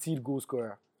guaranteed goal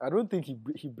scorer. I don't think he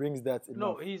brings that enough.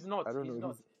 No, he's not. I don't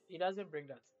know. He doesn't bring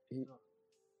that.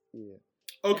 Yeah.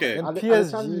 Okay. And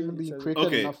PSG.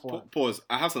 Okay. Pause.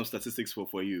 I have some statistics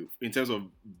for you in terms of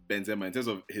Benzema, in terms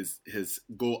of his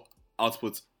goal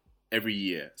output every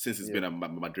year since he's been at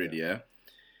Madrid. Yeah.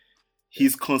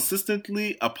 He's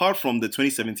consistently, apart from the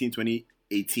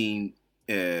 2017-2018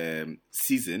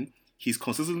 season, he's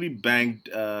consistently banged.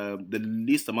 The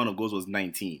least amount of goals was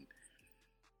 19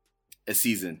 a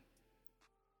season.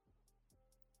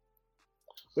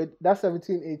 But that's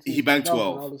 17-18. He banged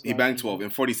 12. He banged 12 in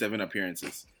 47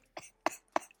 appearances.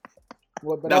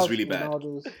 Well, that's really bad.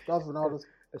 That's Ronaldo's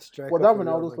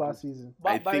last season.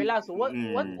 But relax. What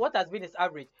has been his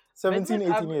average?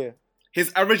 17-18 year.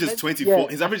 His average is 24. Yeah.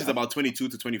 His average is about 22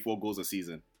 to 24 goals a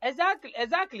season. Exactly.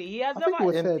 He has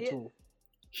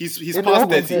He's past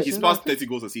 30. He's past 30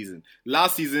 goals a season.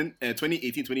 Last season,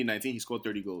 2018-2019, he scored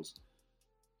 30 goals.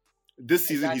 This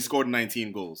season, he scored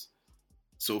 19 goals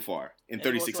so far in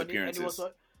 36 appearances.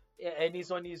 And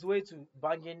he's on his way to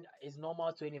banging his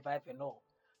normal 25 and all.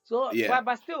 So,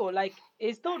 but still, like,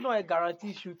 it's still not a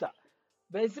guaranteed shooter.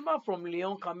 Benzema from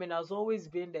Lyon coming has always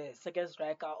been the second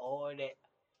striker or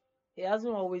he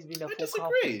hasn't always been the focal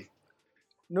point.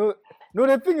 No,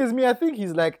 the thing is, I think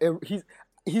he's like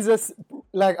he's a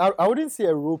like I wouldn't say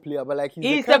a role player, but like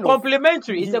he's a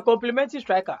complementary. He's a complementary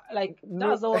striker. Like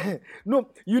that's all. No,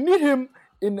 you need him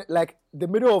in like the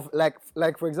middle of like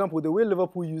for example the way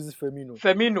Liverpool uses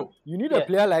Firmino. You need a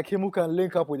player like him who can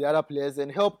link up with the other players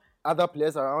and help other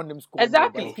players around him score.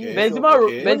 Exactly. Okay.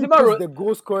 Benzema the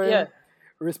goal scoring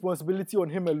responsibility on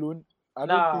him alone. I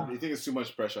don't think. You think it's too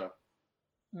much pressure?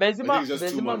 Benzema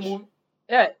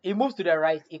he moves to the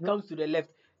right, he comes to the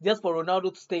left, just for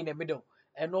Ronaldo to stay in the middle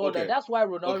and all that. That's why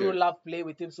Ronaldo loved playing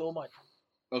with him so much.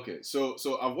 Okay, so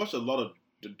I've watched a lot of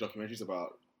documentaries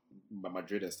about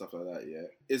Madrid and stuff like that. Yeah,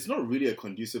 it's not really a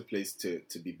conducive place to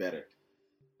be better.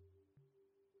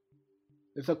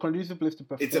 It's a conducive place to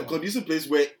perform. It's a conducive place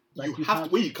where you have to,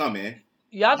 when you come,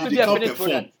 you have to be a finished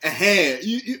product.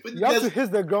 You have to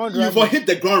hit the ground. You've hit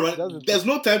the ground right. There's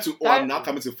no time to. I'm now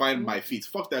coming to find my feet.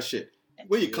 Fuck that shit.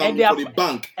 When you come for the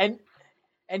bank and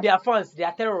their fans, they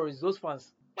are terrorists. Those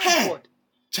fans. Hey,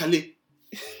 Charlie,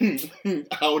 I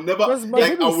will never. I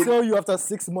would sell you after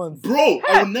 6 months, bro.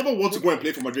 I would never want to go and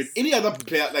play for Madrid. Any other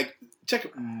player, like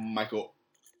check Michael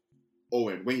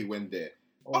Owen when he went there.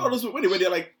 All of those when they went there,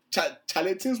 like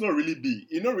Charlie, things not really be.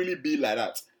 It not really be like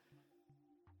that.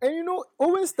 And you know,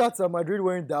 Owen starts at Madrid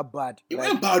weren't that bad. It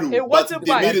went bad. It wasn't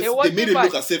bad. They made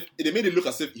it look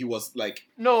as if he was like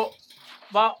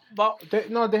But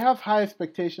they have high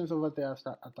expectations over there at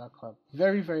that club.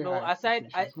 Very, very high.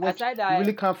 Aside that, you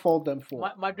really can't fault them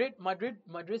for. Madrid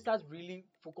starts really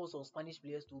focus on Spanish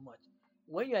players too much.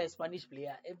 When you are a Spanish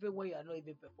player, everywhere you are not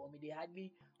even performing, they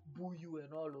hardly boo you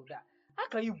and all of that. How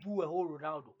can you boo a whole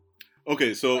Ronaldo?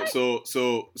 Okay, so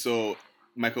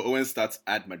Michael Owen's stats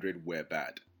at Madrid were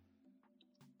bad.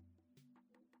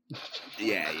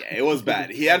 Yeah, it was bad.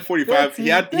 He had 45. He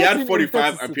had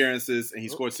 45 appearances and he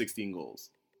scored 16 goals.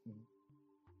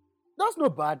 That's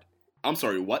not bad. I'm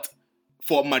sorry, what?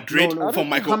 For Madrid, for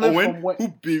Michael Owen, who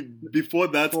before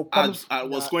that was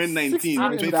scoring 19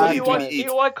 in 2028.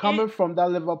 Coming from that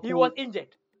Liverpool. He was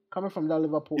injured. Coming from that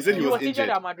Liverpool. He said he was injured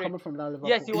at Madrid. Coming from that Liverpool.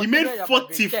 Yes, he made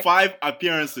 45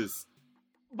 appearances.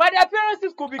 But the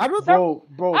appearances could be. Bro.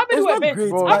 How many were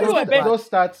bench? How many were bench? Those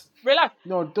stats. Relax.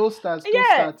 No, those stats.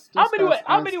 Yeah. How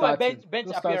many were bench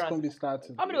appearances?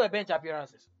 How many were bench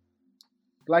appearances?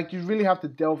 Like you really have to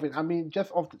delve in. I mean,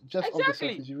 just off the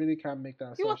surface, you really can't make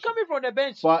that assumption. He was coming from the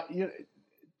bench. But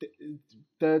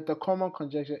the common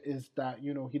conjecture is that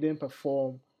he didn't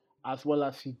perform as well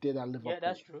as he did at Liverpool. Yeah,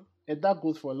 that's true. And that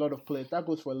goes for a lot of players. That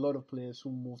goes for a lot of players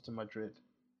who moved to Madrid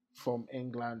from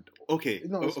England. Okay,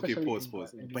 pause. But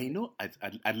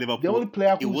at Liverpool, the only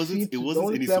player it wasn't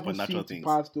any supernatural things.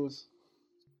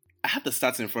 I have the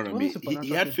stats in front of me.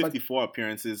 He had 54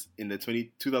 appearances in the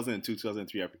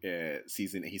 2002-2003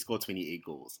 season, and he scored 28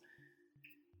 goals.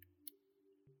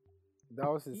 That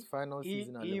was his final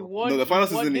season. The final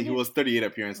season he was 38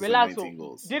 appearances and 19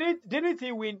 goals. Didn't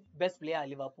he win best player at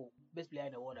Liverpool? Best player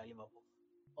in the world at Liverpool?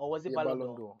 Or was it Ballon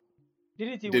d'Or?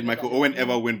 Did Michael Owen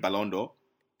ever win Ballon d'Or?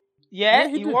 Yeah,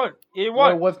 he won. He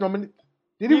won. Was nominated.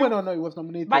 Did he win or no? He was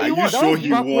nominated. Are you sure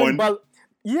he won?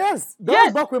 Yes, that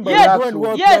was back when Ballon d'Or and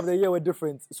World Player of the Year were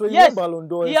different. So he won Ballon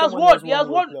d'Or. He has won. He has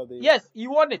won. Yes, he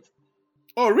won it.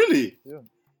 Oh, really? Yeah.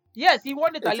 Yes, he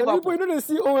won it at Liverpool. You don't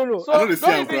see Owen. So don't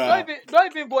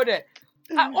even go there.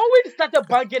 Owen started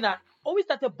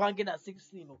banging at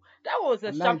 16. That was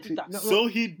a sharpshooter. So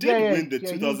he did win the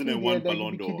 2001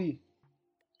 Ballon d'Or.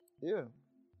 Yeah.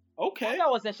 Okay. That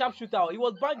was a sharpshooter. He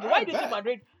was banging. Why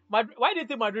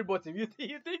didn't Madrid bought him? You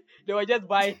think they were just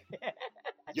buying?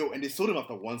 Yo, and they sold him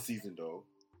after one season though.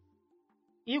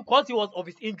 Because he was of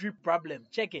his injury problem.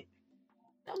 Check it.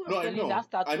 No, I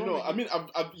know. I mean,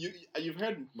 you've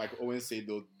heard Michael Owen say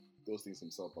those things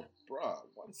himself, but bruh,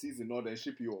 one season, no, then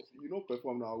ship you off. You don't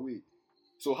perform now, we.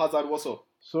 So Hazard, what's up?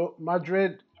 So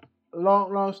Madrid,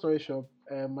 long story short,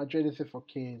 Madrid is it for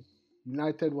Kane.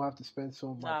 United will have to spend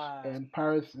so much, and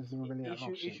Paris isn't really an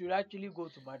option. He should actually go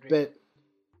to Madrid. But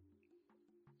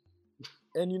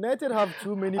and United have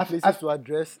too many places to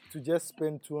address to just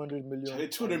spend 200 million.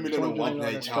 200 million on one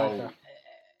night,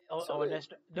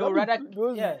 they would rather,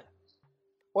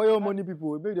 oil money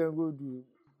people, make them go do.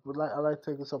 I'd like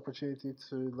to take this opportunity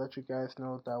to let you guys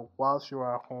know that whilst you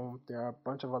are at home, there are a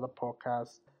bunch of other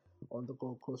podcasts on the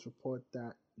Gold Coast Report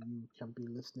that you can be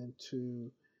listening to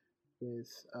with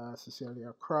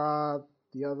Cecilia Crab,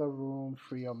 The Other Room,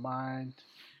 Free Your Mind.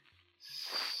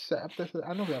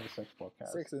 I know we have a sex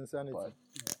podcast. Sex and Sanity. But,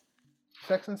 yeah.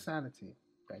 Sex and Sanity.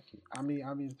 Thank you.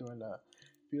 Ami's doing a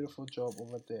beautiful job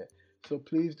over there. So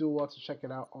please do want to check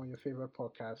it out on your favorite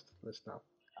podcast listener.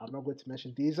 I'm not going to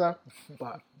mention Deezer,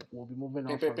 but we'll be moving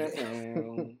on from it.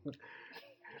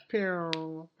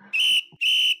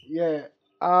 Yeah.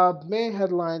 Main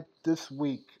headline this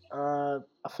week. I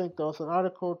think there was an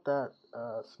article that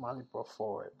Smiley brought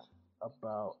forward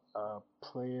about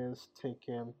players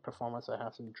taking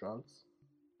performance-enhancing drugs,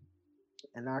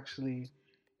 and actually,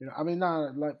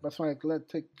 that's why. Can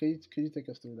you take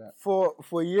us through that?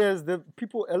 For years, a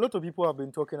lot of people have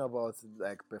been talking about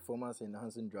like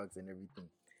performance-enhancing drugs and everything,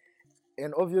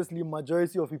 and obviously,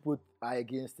 majority of people are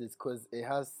against it because it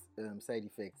has side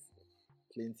effects.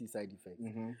 Plenty side effects.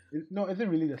 No, is it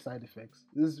really the side effects?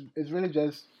 It's really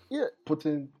just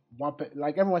putting one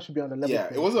like everyone should be on the level. Yeah,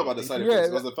 it wasn't about the side effects.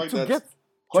 It was the fact that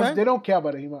because they don't care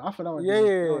about the human. After that one,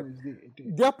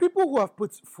 there are people who have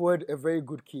put forward a very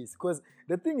good case because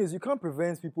the thing is, you can't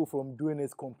prevent people from doing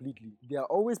it completely. There are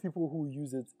always people who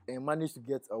use it and manage to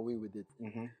get away with it.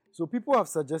 So people have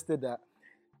suggested that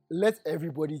let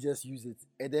everybody just use it,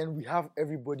 and then we have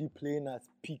everybody playing at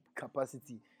peak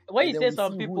capacity. When you say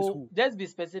some people, just be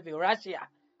specific. Russia.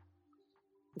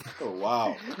 Oh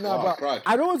wow! But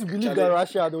I don't want to believe that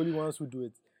Russia are the only ones who do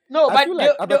it. No, but they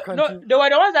were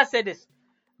the ones that said this.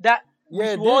 That we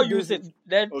should all use it.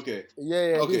 Then okay.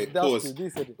 Okay. Pause.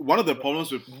 One of the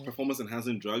problems with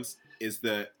performance-enhancing drugs is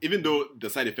even though the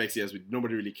side effects, yes,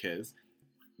 nobody really cares.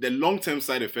 The long-term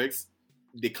side effects,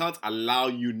 they can't allow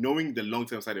you, knowing the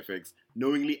long-term side effects,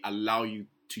 knowingly allow you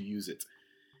to use it.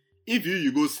 If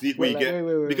you go sneak where you get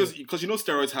because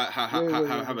steroids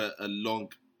have a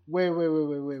long. Wait.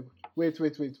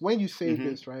 When you say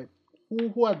this, right?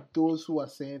 Who are those who are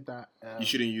saying that you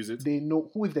shouldn't use it? They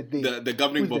know who is the they. The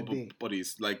governing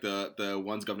bodies, like the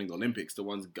ones governing the Olympics, the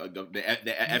ones the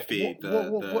FA.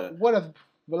 What is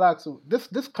relax?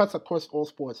 This cuts across all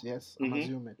sports. Yes, I'm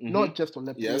assuming not just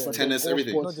Olympics. Yes, tennis,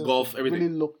 everything, golf, everything.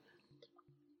 Really look.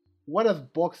 What is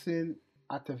boxing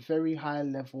at a very high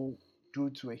level do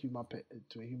to a human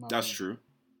That's being? True.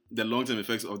 The long-term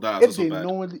effects of that are also bad.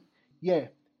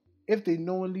 If they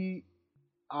knowingly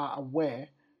are aware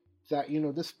that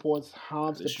this sport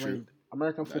harms the brain,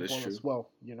 American football as well.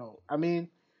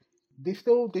 They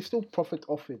still profit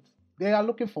off it. They are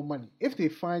looking for money. If they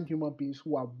find human beings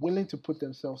who are willing to put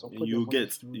themselves or put you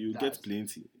get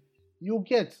plenty. You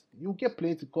get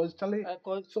plenty because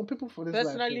some people for this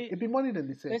personally, it'd be money than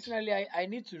they say. Personally, I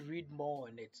need to read more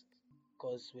on it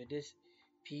because with this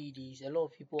PEDs, a lot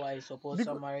of people I support,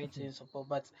 some are in support,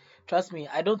 but trust me,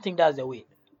 I don't think that's the way.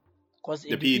 Because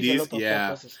the PEDs,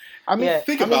 yeah.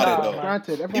 Think about it though.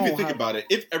 Granted, if you think about it,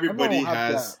 if everybody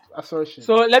has assertion.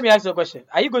 So let me ask you a question: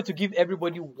 are you going to give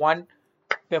everybody one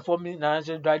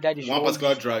performance-enhancing drug that is one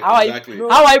particular drug? How are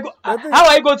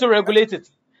you going to regulate it?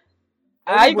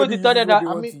 Are you going to tell them that?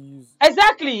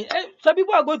 Exactly. Some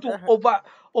people are going to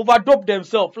overdope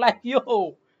themselves. Like,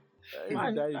 yo, If you die,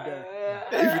 you die.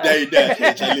 If you die, you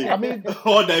die. Charlie. I mean,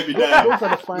 all die, you die. those are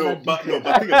the final but details.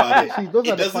 think about it. See, those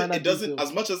are the It final doesn't.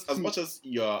 details. As much as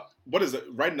you're. What is it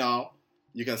right now?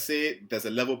 You can say there's a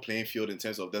level playing field in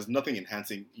terms of there's nothing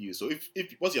enhancing you. So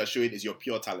if what you're showing is your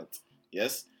pure talent,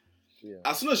 yes. Yeah.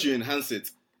 As soon as you enhance it,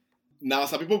 now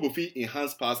some people will feel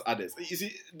enhanced past others. You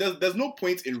see, there's no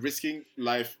point in risking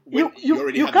life when you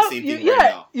already have the same thing right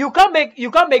now. You can't make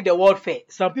the world fair.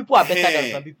 Some people are better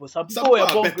than some people. Some people were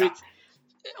born great.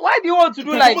 Why do you want to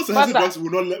do like Barca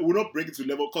will not bring it to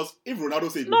level? Because if Ronaldo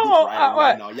says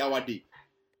right now, Yawadi.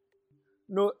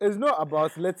 No, it's not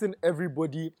about letting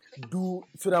everybody do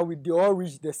so that they all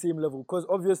reach the same level. Because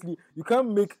obviously you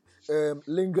can't make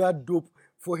Lingard dope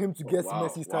for him to get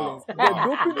Messi's talents. The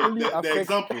doping only affects... The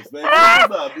examples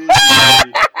are being... I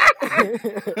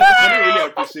don't really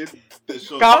appreciate the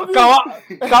show.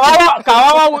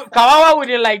 Kawawa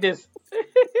wouldn't like this.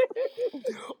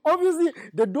 Obviously,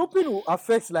 the doping will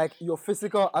affect like your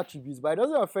physical attributes, but it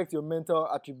doesn't affect your mental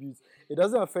attributes. It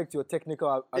doesn't affect your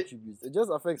technical attributes. It just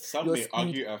affects your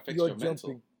speed, your jumping.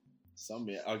 Mental. Some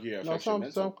may argue it affects your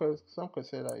mental. Some could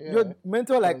say that, yeah. Your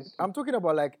mental, like, I'm talking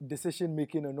about, like, decision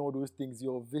making and all those things.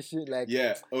 Your vision, like,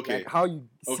 like how you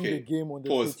see the game on the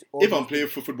pitch. If I'm playing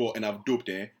football and I've doped,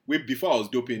 before I was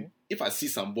doping, if I see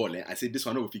some ball, I say, this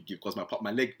one I will give because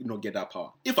my leg don't get that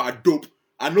power. If I dope,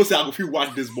 I know say I will feel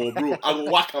want this ball, bro. I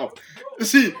will whack out.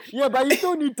 See? Yeah, but you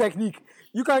still need technique.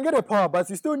 You can get the power, but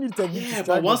you still need technique. Yeah,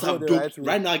 but once I'm doped,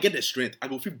 right now I get the strength. I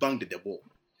will feel banged the ball.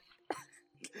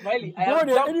 Riley, I am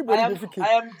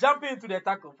jumping into the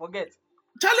tackle. Forget.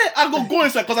 Charlie, I go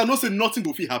inside because I know say nothing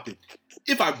will happen.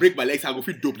 If I break my legs, I will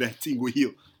feel dope. That thing will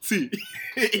heal. See.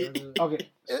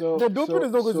 Okay. So the doping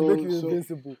is not going to make you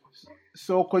invincible.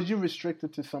 So could you restrict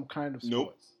it to some kind of sports?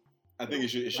 Nope. I think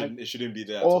it shouldn't be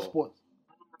there. All sports.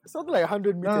 Something like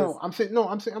 100 meters. I'm saying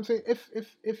if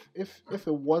it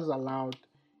was allowed,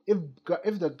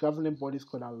 if the governing bodies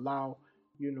could allow,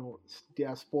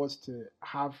 their sports to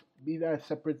have either a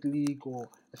separate league or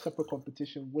a separate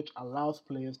competition which allows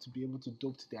players to be able to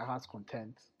dope to their heart's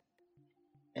content,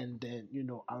 and then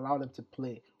allow them to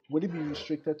play, would it be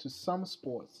restricted to some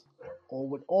sports,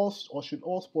 or should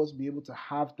all sports be able to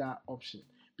have that option?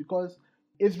 Because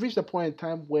it's reached a point in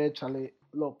time where, Charlie,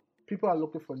 look, people are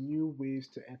looking for new ways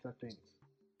to enter things,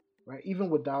 right?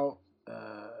 Even without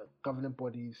governing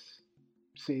bodies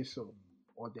say so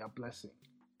or their blessing.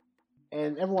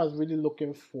 And everyone's really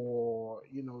looking for,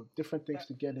 different things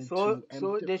to get into.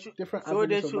 They should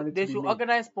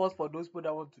organize sports for those people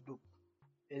that want to do.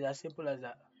 It's as simple as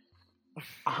that.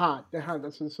 So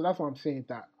that's what I'm saying.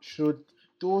 That should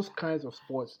those kinds of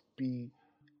sports be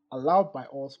allowed by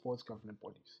all sports governing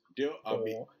bodies?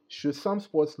 Or should some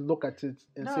sports look at it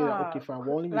and say that, okay, fine,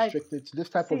 we're only restricted to this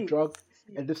type of drug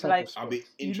and this type of sport? I'll be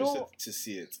interested to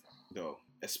see it, though.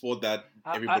 A sport that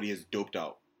everybody is doped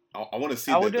out. I want to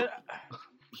see the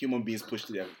human beings pushed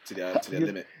to their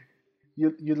limit.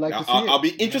 You'd like to see it? I'll be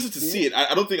interested to see it.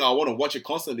 I don't think I want to watch it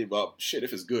constantly, but shit,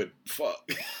 if it's good, fuck.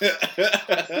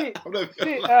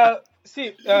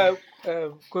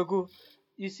 Kweku,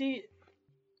 you see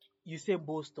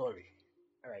Bo's story,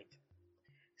 right?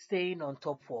 Staying on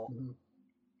top for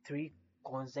 3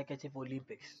 consecutive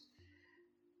Olympics.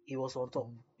 He was on top.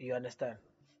 You understand?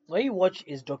 When you watch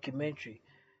his documentary,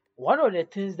 one of the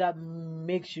things that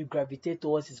makes you gravitate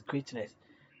towards his greatness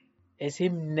is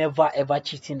him never ever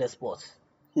cheating the sport.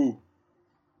 Who?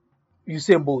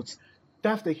 Usain Bolt.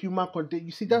 That's the human content.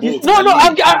 You see, that's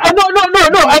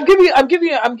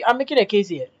I'm making a case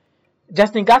here.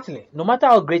 Justin Gatlin, no matter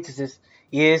how great it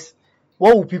is,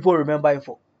 what will people remember him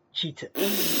for? Cheating.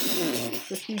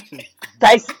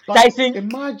 Tyson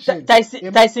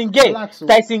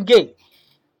Gay.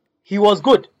 He was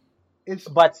good.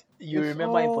 But you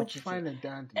remember him for cheating. Fine and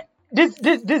dandy.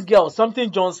 This girl, something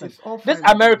Johnson, this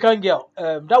American girl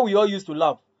that we all used to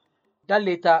love, that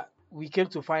later we came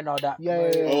to find out that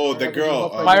the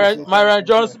girl Myron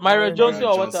Johnson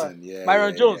or what?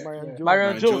 Myron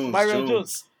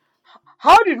Jones.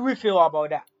 How did we feel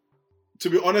about that? To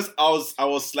be honest, I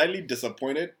was slightly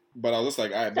disappointed, but I was just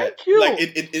like, I bet. Thank you. Like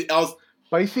it I was.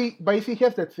 But you see,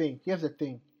 here's the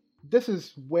thing. This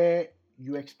is where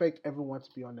you expect everyone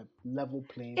to be on a level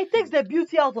playing field. It takes the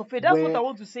beauty out of it. That's what I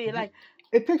want to say. Like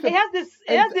it has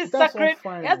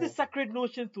this sacred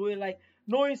notion to it. Like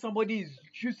knowing somebody is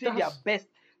using their best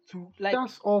to like.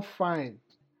 That's all fine.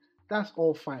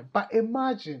 But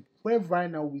imagine when right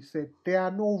now we said there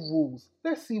are no rules.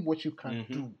 Let's see what you can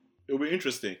do. It'll be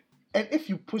interesting. And if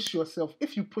you push yourself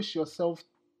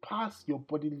past your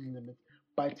body limit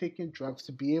by taking drugs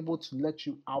to be able to let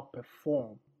you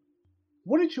outperform,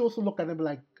 wouldn't you also look at them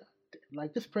like,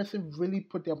 Like this person really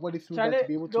put their body through that to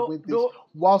be able to win this,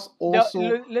 whilst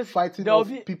also fighting off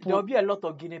people. There'll be a lot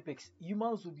of guinea pigs.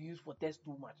 Humans will be used for test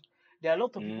too much. There are a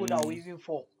lot of people that will even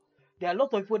fall. There are a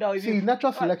lot of people that will even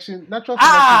natural selection.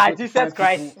 Jesus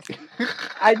Christ!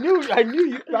 I knew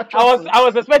you. I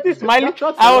was expecting Smiley.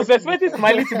 I was expecting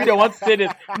Smiley to be the one to say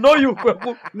this. No, you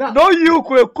Kweku. No, you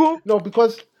Kweku. No,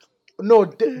 because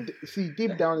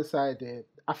deep down inside there,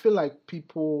 I feel like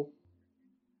people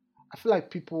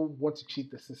want to cheat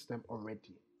the system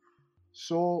already.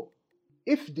 So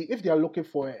if they are looking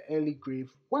for an early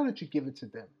grave, why don't you give it to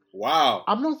them? Wow.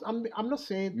 I'm not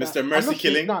saying that, Mr. Mercy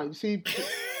killing. No, you see,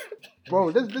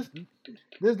 bro, this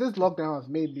lockdown has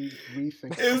made me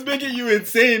rethink. It's making you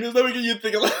insane. It's not making you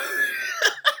think about.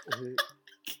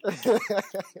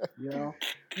 You know.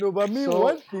 No, but me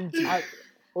one thing.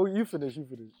 You finish.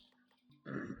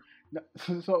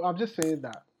 So I'm just saying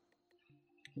that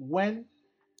when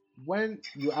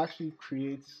you actually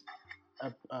create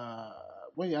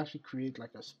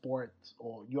like a sport,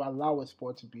 or you allow a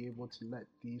sport to be able to let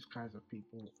these kinds of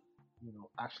people,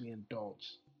 actually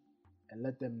indulge and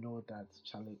let them know that,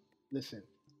 Charlie, listen,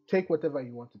 take whatever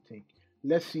you want to take.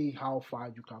 Let's see how far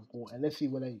you can go, and let's see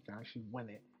whether you can actually win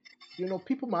it.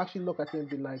 People might actually look at it and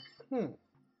be like,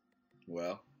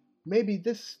 well, maybe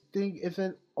this thing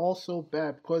isn't also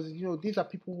bad, because these are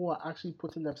people who are actually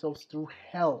putting themselves through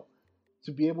hell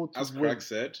to be able to as win. Craig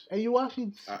said, and you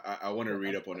actually, I want to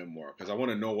read up on it more, because I want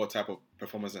to know what type of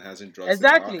performance-enhancing drugs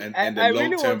exactly there are, and the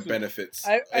long-term benefits,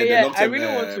 and the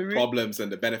long-term problems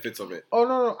and the benefits of it. Oh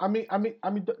no! I mean,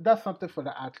 that's something for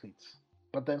the athletes,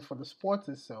 but then for the sports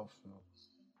itself,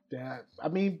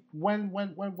 when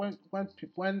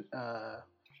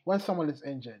someone is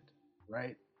injured,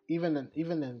 right? Even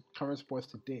in current sports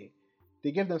today,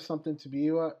 they give them something to be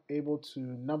able to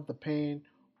numb the pain,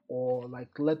 or like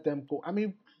let them go. I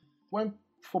mean, when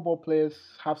football players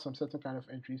have some certain kind of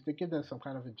injuries, they give them some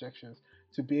kind of injections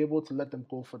to be able to let them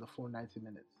go for the full 90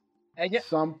 minutes. And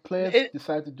some players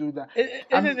decide to do that.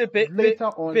 Later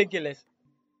on,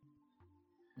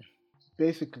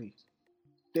 basically,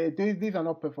 these are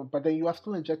not perfect, but then you are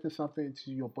still injecting something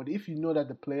into your body. If you know that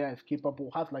the player is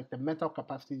capable, has like the mental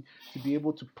capacity to be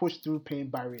able to push through pain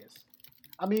barriers.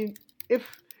 I mean,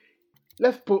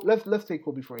 let's take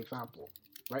Kobe for example.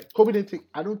 Right, Kobe didn't take.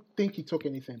 I don't think he took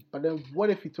anything. But then, what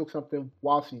if he took something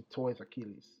whilst he tore his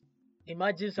Achilles?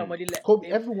 Imagine somebody like Kobe.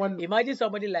 Imagine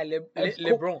somebody like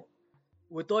LeBron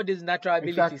with all these natural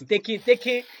abilities, exactly.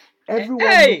 taking.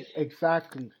 Everyone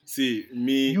exactly. See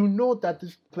me. You know that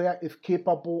this player is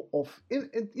capable of.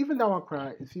 Even that one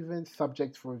cry is even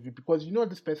subject for review, because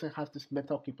this person has this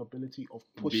mental capability of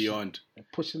pushing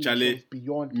Charlie,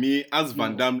 beyond. Me as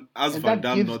Van Damme,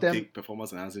 not take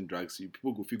performance enhancing drugs.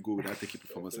 People go without taking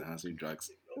performance enhancing drugs.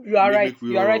 You are right.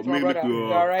 You are right, my brother. You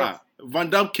are right.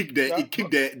 Van Damme kicked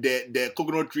the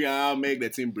coconut tree and make the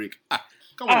team break.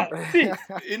 Come on, see,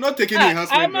 you're not taking enhancement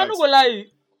drugs. I'm not gonna lie.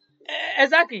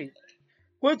 Exactly.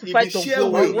 Going to fight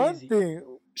some one thing.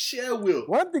 Share will.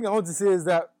 One thing I want to say is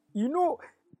that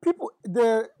people,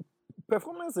 the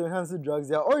performance enhancing drugs,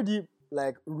 they are already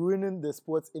like ruining the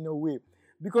sports in a way,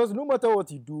 because no matter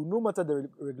what you do, no matter the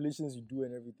regulations you do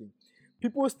and everything,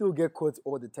 people still get caught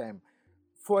all the time.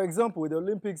 For example, with the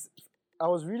Olympics, I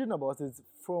was reading about it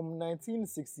from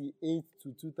 1968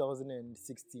 to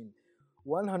 2016.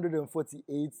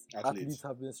 148 athletes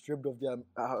have been stripped of their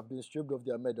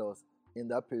medals in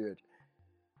that period.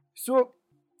 So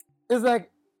it's like,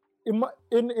 in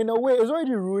a way, it's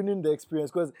already ruining the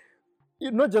experience, because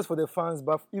not just for the fans,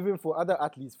 but even for other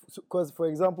athletes. Because, for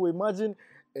example, imagine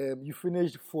you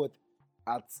finished fourth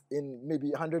in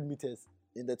maybe 100 meters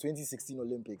in the 2016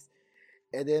 Olympics,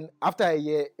 and then after a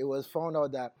year, it was found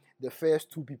out that the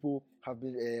first two people have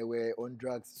been were on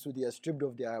drugs, so they are stripped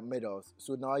of their medals.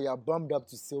 So now you are bumped up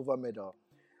to silver medal.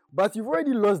 But you've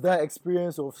already lost that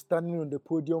experience of standing on the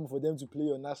podium for them to play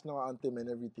your national anthem and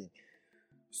everything.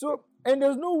 So, and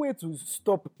there's no way to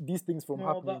stop these things from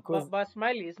happening, because but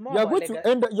Smiley, it's more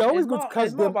you're always going to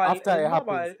catch them after it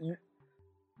happens.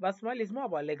 But Smiley, it's more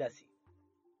about legacy.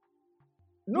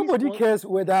 Nobody cares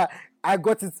whether I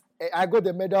got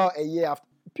the medal a year after.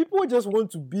 People just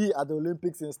want to be at the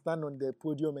Olympics and stand on the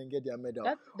podium and get their medal.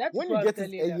 That's when you get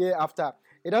it a year after,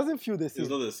 it doesn't feel the same.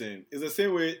 It's not the same. It's the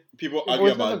same way people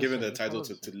argue about giving the title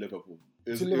to Liverpool.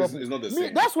 It's not the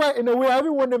same. That's why, in a way, I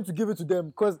even want them to give it to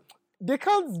them, because they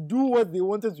can't do what they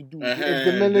wanted to do.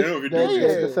 It's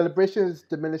diminished. The celebration is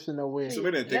diminished in a way. So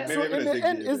in the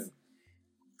end,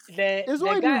 it's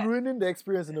already ruining the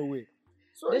experience in a way.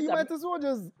 So you might as well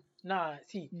just...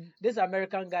 see, this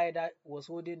American guy that was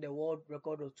holding the world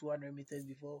record of 200 meters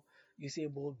before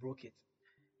Usain Bolt broke it.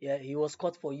 Yeah, he was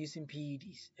caught for using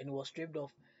PEDs and he was stripped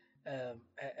of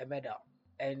a medal.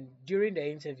 And during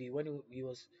the interview, when he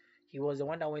was the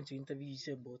one that went to interview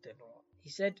Usain Bolt and all, he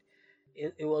said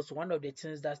it was one of the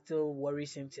things that still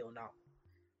worries him till now.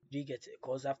 Do you get it?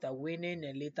 Because after winning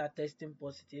and later testing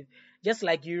positive, just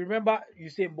like you remember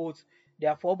Usain Bolt,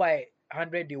 their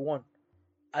 4x100 they won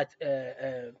at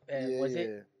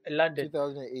it London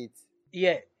 2008?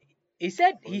 Yeah, he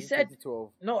said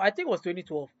 2012. No, I think it was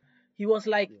 2012. He was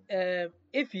like,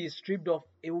 if he is stripped off,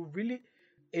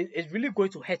 it's really going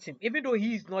to hurt him. Even though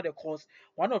he is not the cause,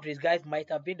 one of his guys might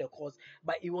have been the cause,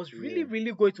 but it was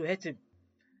really going to hurt him.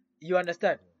 You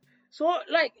understand? So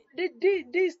like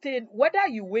this thing, whether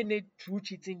you win it through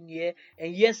cheating here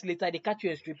and years later they catch you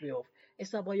and strip you off,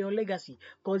 it's about your legacy.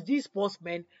 Because these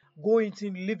sportsmen go into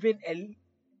living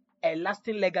a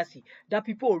lasting legacy that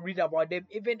people will read about them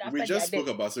even after we just spoke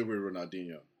dead. about it with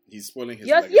Ronaldinho. He's spoiling his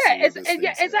yes, legacy.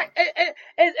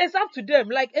 It's up to them.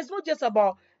 Like, it's not just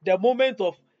about the moment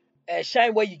of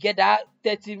shine where you get that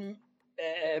 30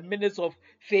 minutes of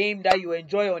fame that you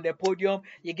enjoy on the podium.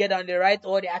 You get on the right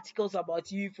all the articles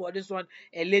about you for this one,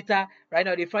 and later, right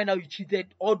now, they find out you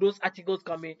cheated. All those articles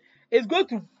come in. It's going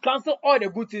to cancel all the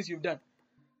good things you've done.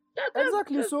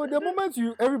 Exactly. So the moment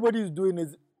everybody is doing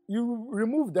is you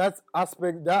remove that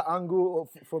aspect, that angle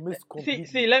from it completely.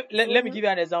 See, let me give you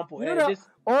an example. You know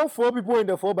all 4 people in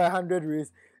the 4x100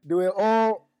 race, they were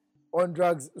all on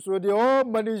drugs. So they all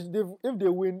managed, if they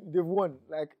win, they've won.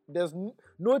 Like, there's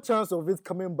no chance of it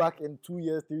coming back in 2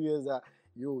 years, 3 years that,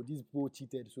 these people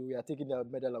cheated, so we are taking their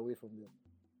medal away from them.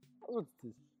 That's what it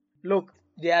is. Look,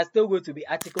 there are still going to be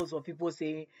articles of people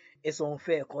saying it's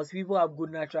unfair because people have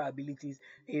good natural abilities.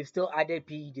 They've still added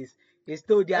PEDs. They'll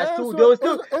still be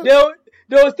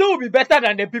better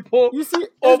than the people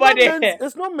over there.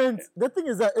 It's not meant. The thing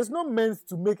is that it's not meant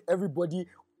to make everybody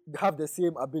have the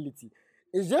same ability.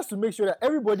 It's just to make sure that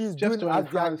everybody is doing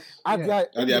at their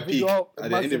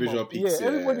individual peaks. Yeah,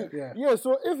 everybody. Yeah.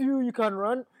 So if you can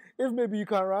run, if maybe you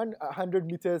can run 100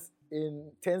 meters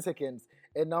in 10 seconds,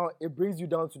 and now it brings you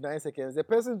down to 9 seconds. The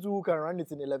person who can run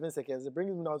it in 11 seconds, it brings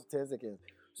you down to 10 seconds.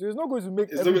 So it's not going to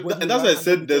make everybody... And that's why I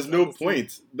said there's no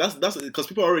point. That's because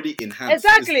people are already enhanced.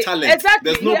 Exactly. It's talent.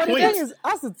 Exactly. There's no point. The thing is,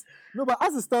 as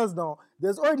it stands now,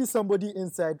 there's already somebody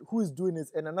inside who is doing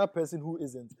it and another person who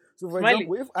isn't. So for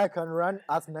example, if I can run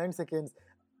at 9 seconds,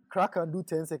 Crack can do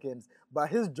 10 seconds, but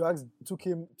his drugs took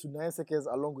him to 9 seconds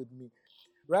along with me.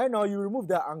 Right now, you remove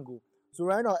that angle. So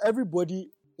right now,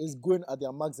 everybody is going at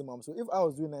their maximum. So if I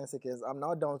was doing 9 seconds, I'm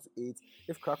now down to 8.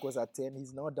 If Crack was at 10,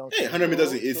 he's now down to 100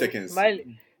 meters in 8 seconds.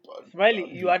 Smiley,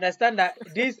 you understand that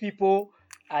these people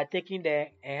are taking the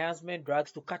enhancement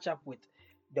drugs to catch up with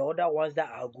the other ones that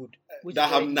are good. That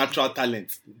have natural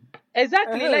talent.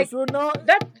 Exactly. So now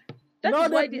that now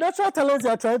the natural talents they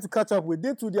are trying to catch up with,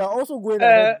 they are also going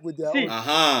ahead with their own.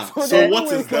 So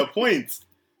what is the point?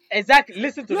 Exactly.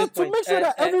 Listen to this point. To make sure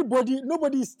that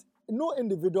no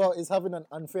individual is having an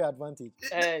unfair advantage.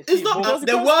 It's not.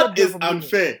 The world is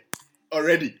unfair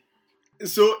already.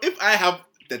 So if I have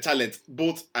the talent,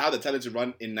 I have the talent to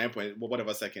run in 9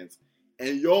 seconds,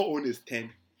 and your own is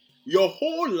 10, your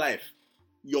whole life,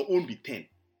 your own be 10,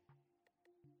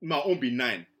 my own be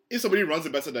 9. If somebody runs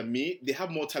it better than me, they have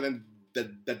more talent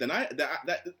than I.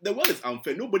 The world is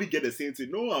unfair. Nobody get the same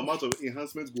thing. No amount of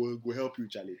enhancements will help you,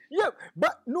 Charlie. Yeah,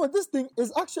 but no, this thing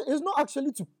is not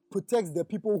actually to protect the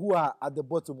people who are at the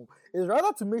bottom. It's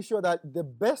rather to make sure that the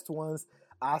best ones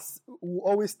will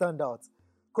always stand out.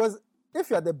 Because if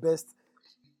you are the best,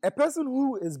 a person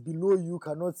who is below you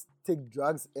cannot take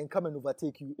drugs and come and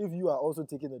overtake you if you are also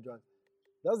taking the drugs.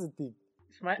 That's the thing.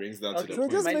 Brings down to the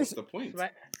point. What's the point?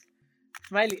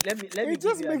 Smiley, let me. It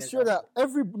just makes sure that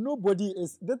nobody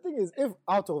is. The thing is, if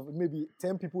out of maybe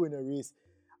 10 people in a race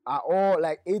are all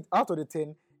like 8 out of the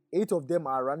 10, 8 of them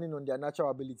are running on their natural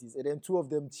abilities, and then 2 of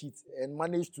them cheat and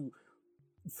manage to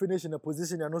finish in a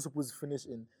position they're not supposed to finish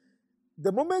in.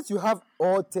 The moment you have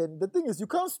all 10, the thing is, you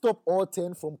can't stop all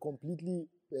 10 from completely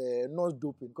not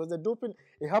doping, because the doping,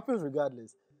 it happens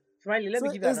regardless. Smiley, let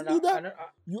me give you another.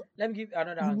 Let me give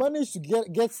another. You manage to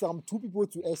get some 2 people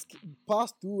to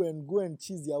pass through and go and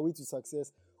cheese their way to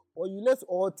success, or you let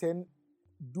all 10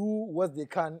 do what they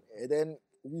can, and then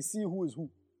we see who is who.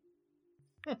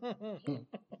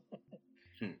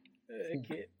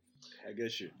 Okay. I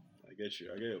get you. I get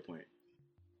your point.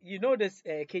 You know this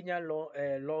Kenyan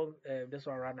long this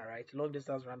one runner, right? Long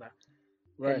distance runner,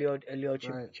 right? Eliud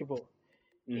Chipo.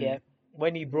 Mm-hmm. Yeah,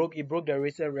 when he broke the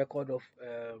recent record of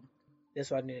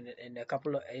this one in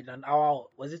an hour.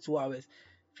 Was it 2 hours?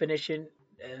 Finishing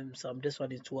this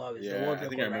one in 2 hours. Yeah, I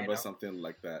think I remember something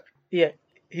like that. Yeah,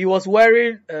 he was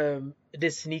wearing the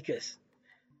sneakers,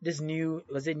 new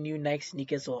Nike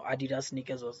sneakers or Adidas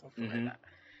sneakers or something like that.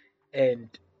 And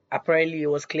apparently it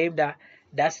was claimed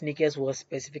that sneakers was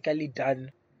specifically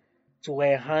done to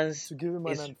enhance to give him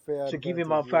an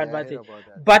unfair advantage.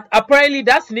 But apparently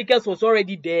that sneakers was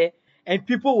already there and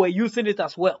people were using it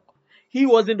as well. He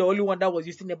wasn't the only one that was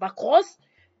using it because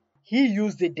he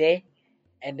used it there,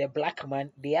 and the black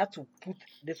man, they had to put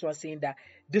this one saying that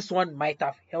this one might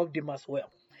have helped him as well.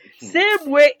 Same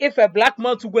way, if a black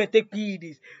man to go and take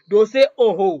PEDs, they'll say,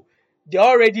 oh, they're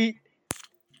already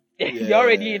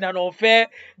in an unfair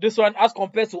this one as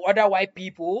compared to other white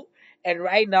people, and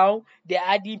right now they're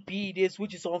adding PEDs,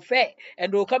 which is unfair,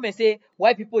 and they'll come and say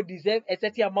white people deserve a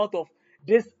certain amount of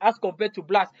this as compared to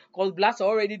blacks, because blacks are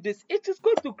already this. It is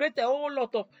going to create a whole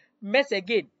lot of mess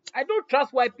again. I don't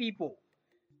trust white people.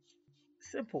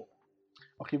 Simple.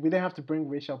 Okay, we didn't have to bring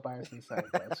racial bias inside,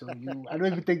 right? So I don't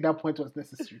even think that point was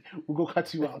necessary. We'll go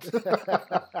cut you out.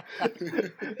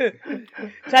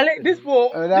 Charlie, this boy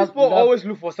always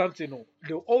look for something. No,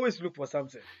 they always look for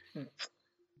something.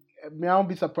 I won't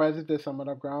be surprised if there's some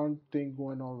underground thing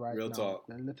going on right Real now. Talk.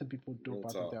 And letting people dope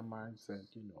out of their minds and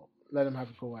let them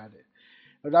have a go at it.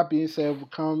 With that being said, we'll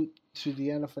come to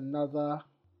the end of another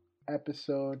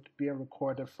episode being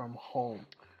recorded from home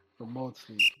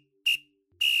remotely.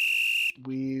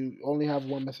 We only have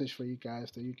one message for you guys,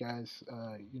 that you guys,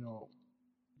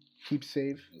 keep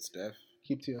safe. Steph.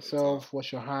 Keep to yourself,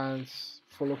 wash your hands,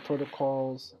 follow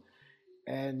protocols,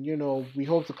 and, we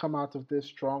hope to come out of this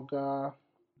stronger,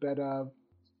 better,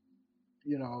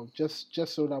 just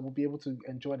so that we'll be able to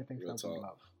enjoy the things that we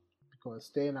love. Because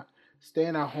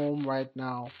staying at home right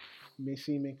now may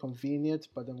seem inconvenient,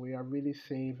 but then we are really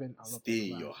saving a lot of lives.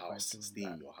 Stay in your house. Stay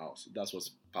in your house. That's what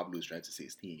Pablo is trying to say.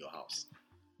 Stay in your house.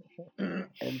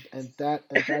 and that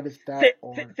is that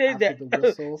on After the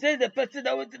Whistle. Say the person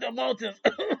that went to the mountains.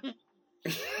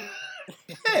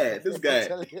 Yeah, this guy.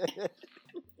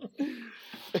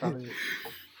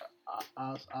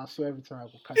 I'll swear every time I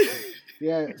will catch you.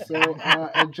 Yeah, so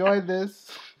enjoy this.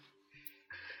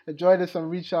 Enjoy this and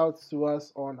reach out to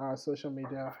us on our social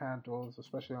media handles,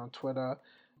 especially on Twitter,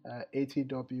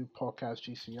 ATW Podcast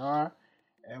GCR,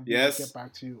 and we'll get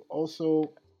back to you.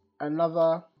 Also,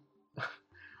 another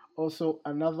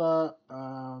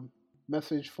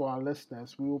message for our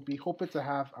listeners. We will be hoping to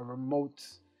have a remote,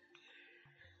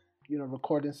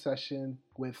 recording session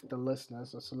with the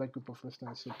listeners, a select group of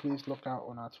listeners. So please look out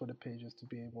on our Twitter pages to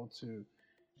be able to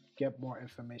get more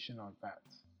information on that.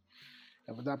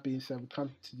 And with that being said, we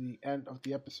come to the end of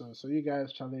the episode. So you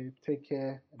guys, Charlie, take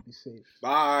care and be safe.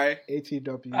 Bye.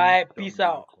 ATW. All right, peace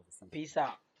out. Peace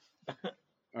out. All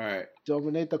right.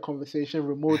 Dominate the conversation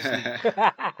remotely.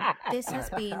 This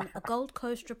has been a Gold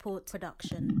Coast Report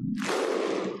production.